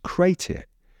those, create it.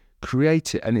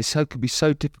 And it could be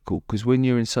so difficult because when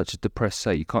you're in such a depressed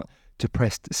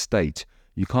state,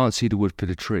 you can't see the wood for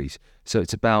the trees. So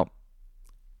it's about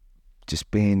just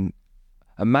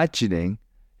imagining,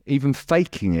 even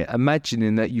faking it,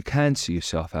 imagining that you can see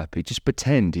yourself happy. Just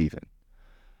pretend even.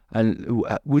 And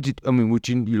would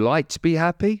you like to be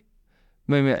happy?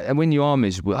 And when you are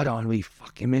miserable, I don't want to be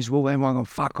fucking miserable. Everyone going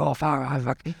to fuck off.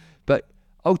 But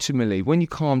ultimately, when you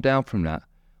calm down from that,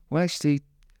 well, actually,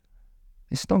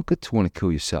 it's not good to want to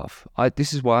kill yourself.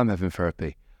 This is why I'm having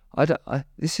therapy. I'm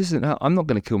not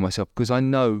going to kill myself because I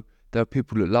know there are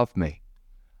people that love me,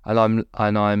 and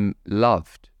I'm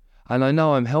loved, and I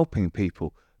know I'm helping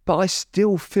people. But I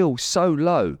still feel so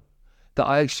low that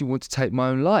I actually want to take my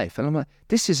own life. And I'm like,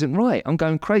 this isn't right. I'm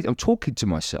going crazy. I'm talking to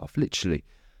myself, literally.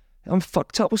 I'm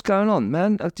fucked up. What's going on,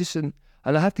 man? And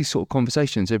I have these sort of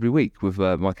conversations every week with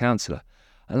my counsellor.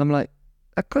 And I'm like,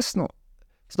 it's not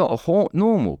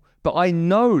normal. But I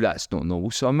know that's not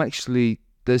normal. So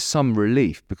there's some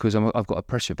relief because I've got a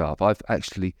pressure valve. I've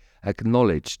actually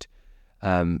acknowledged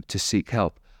to seek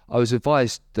help. I was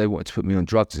advised they wanted to put me on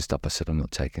drugs and stuff. I said, I'm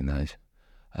not taking those.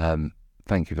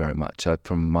 Thank you very much.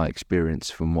 From my experience,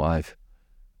 from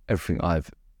everything I've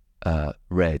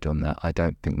read on that, I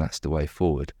don't think that's the way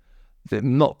forward.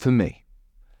 Not for me.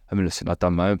 I mean, listen, I've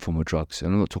done my own form of drugs,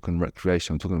 and I'm not talking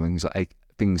recreation. I'm talking about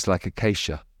things like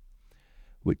acacia,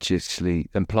 which is actually,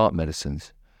 and plant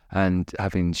medicines, and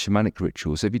having shamanic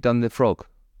rituals. Have you done the frog?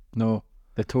 No.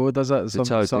 The toad does it? The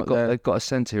toad. They've got a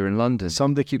centre here in London.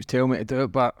 Somebody keeps telling me to do it,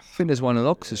 but I think there's one on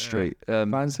Oxford Street.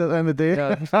 Fancy at the end of the day.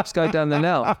 Yeah, let's go down there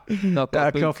now. No,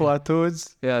 Got a couple of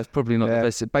toads. Yeah, it's probably not the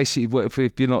best. Basically, if you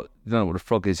don't know what a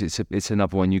frog is, it's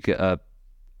another one. You get a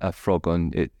frog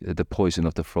on it, the poison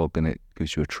of the frog, and it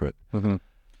gives you a trip. Mm-hmm.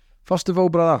 First of all,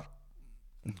 brother,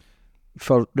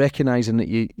 for recognising that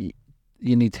you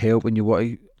need help and you want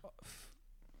to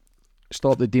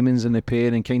stop the demons and the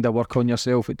pain and kind of work on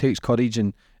yourself, it takes courage,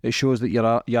 and it shows that you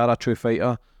are a true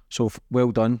fighter. So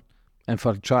well done. And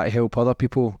for trying to help other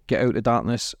people get out of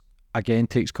darkness, again,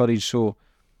 takes courage. So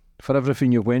for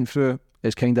everything you went through,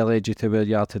 it's kind of led you to where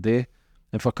you are today.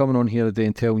 and for coming on here today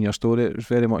and telling your story. It was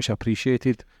very much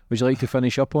appreciated. Would you like to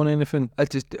finish up on anything? I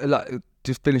just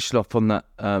finish it off on that.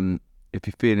 If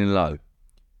you're feeling low,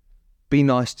 be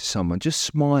nice to someone. Just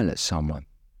smile at someone.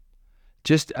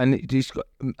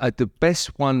 The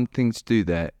best one thing to do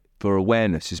there for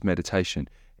awareness is meditation.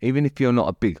 Even if you're not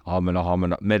a big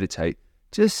meditate,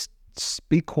 just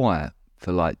be quiet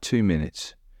for like 2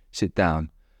 minutes. Sit down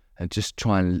and just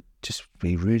try and just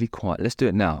be really quiet. Let's do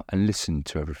it now and listen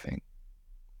to everything.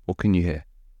 What can you hear?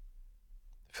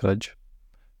 Fridge.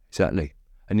 Exactly.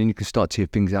 And then you can start to hear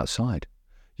things outside.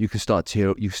 You can start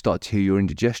to hear your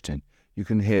indigestion. You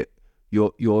can hear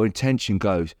your intention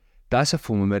goes. That's a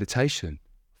form of meditation.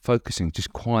 Focusing,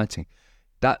 just quieting.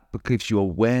 That gives you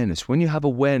awareness. When you have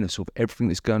awareness of everything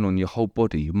that's going on in your whole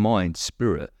body, your mind,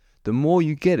 spirit, the more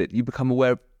you get it, you become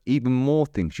aware of even more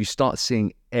things. You start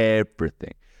seeing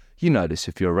everything. You know this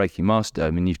if you're a Reiki master.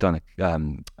 I mean, you've done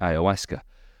ayahuasca.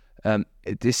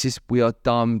 We are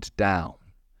dumbed down.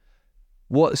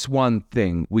 What's one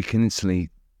thing we can instantly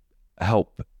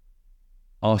help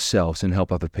ourselves and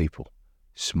help other people?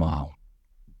 Smile.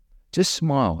 Just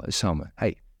smile at someone.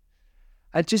 Hey,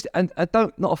 and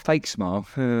don't, not a fake smile.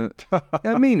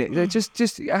 I mean it.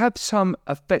 Just have some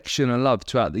affection and love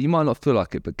throughout that. You might not feel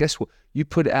like it, but guess what? You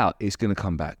put it out, it's going to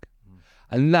come back.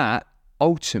 And that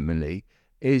ultimately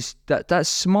is that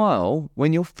smile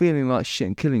when you're feeling like shit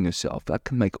and killing yourself. That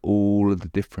can make all of the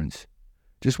difference.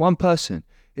 Just one person.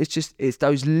 It's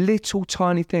those little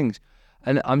tiny things,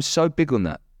 and I'm so big on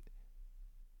that.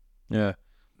 Yeah.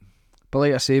 But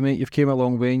like I say, mate, you've came a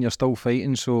long way and you're still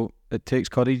fighting, so it takes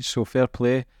courage, so fair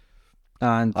play.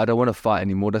 And I don't want to fight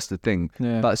anymore, that's the thing.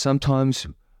 Yeah. But sometimes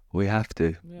we have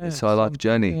to. Yeah, it's our life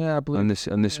journey on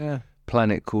this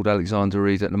planet called Alexander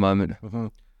Reid at the moment. Mm-hmm.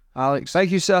 Alex,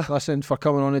 thank you, sir. Listen, for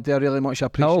coming on today, I really much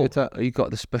appreciate it. You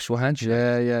got the special handshake.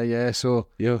 Yeah. So,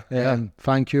 yeah.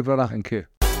 Thank you, brother. Thank you.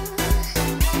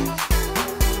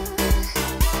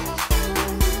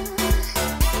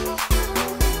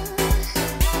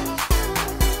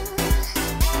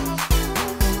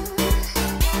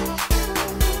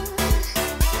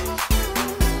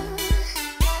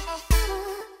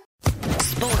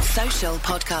 Sports Social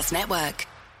Podcast Network.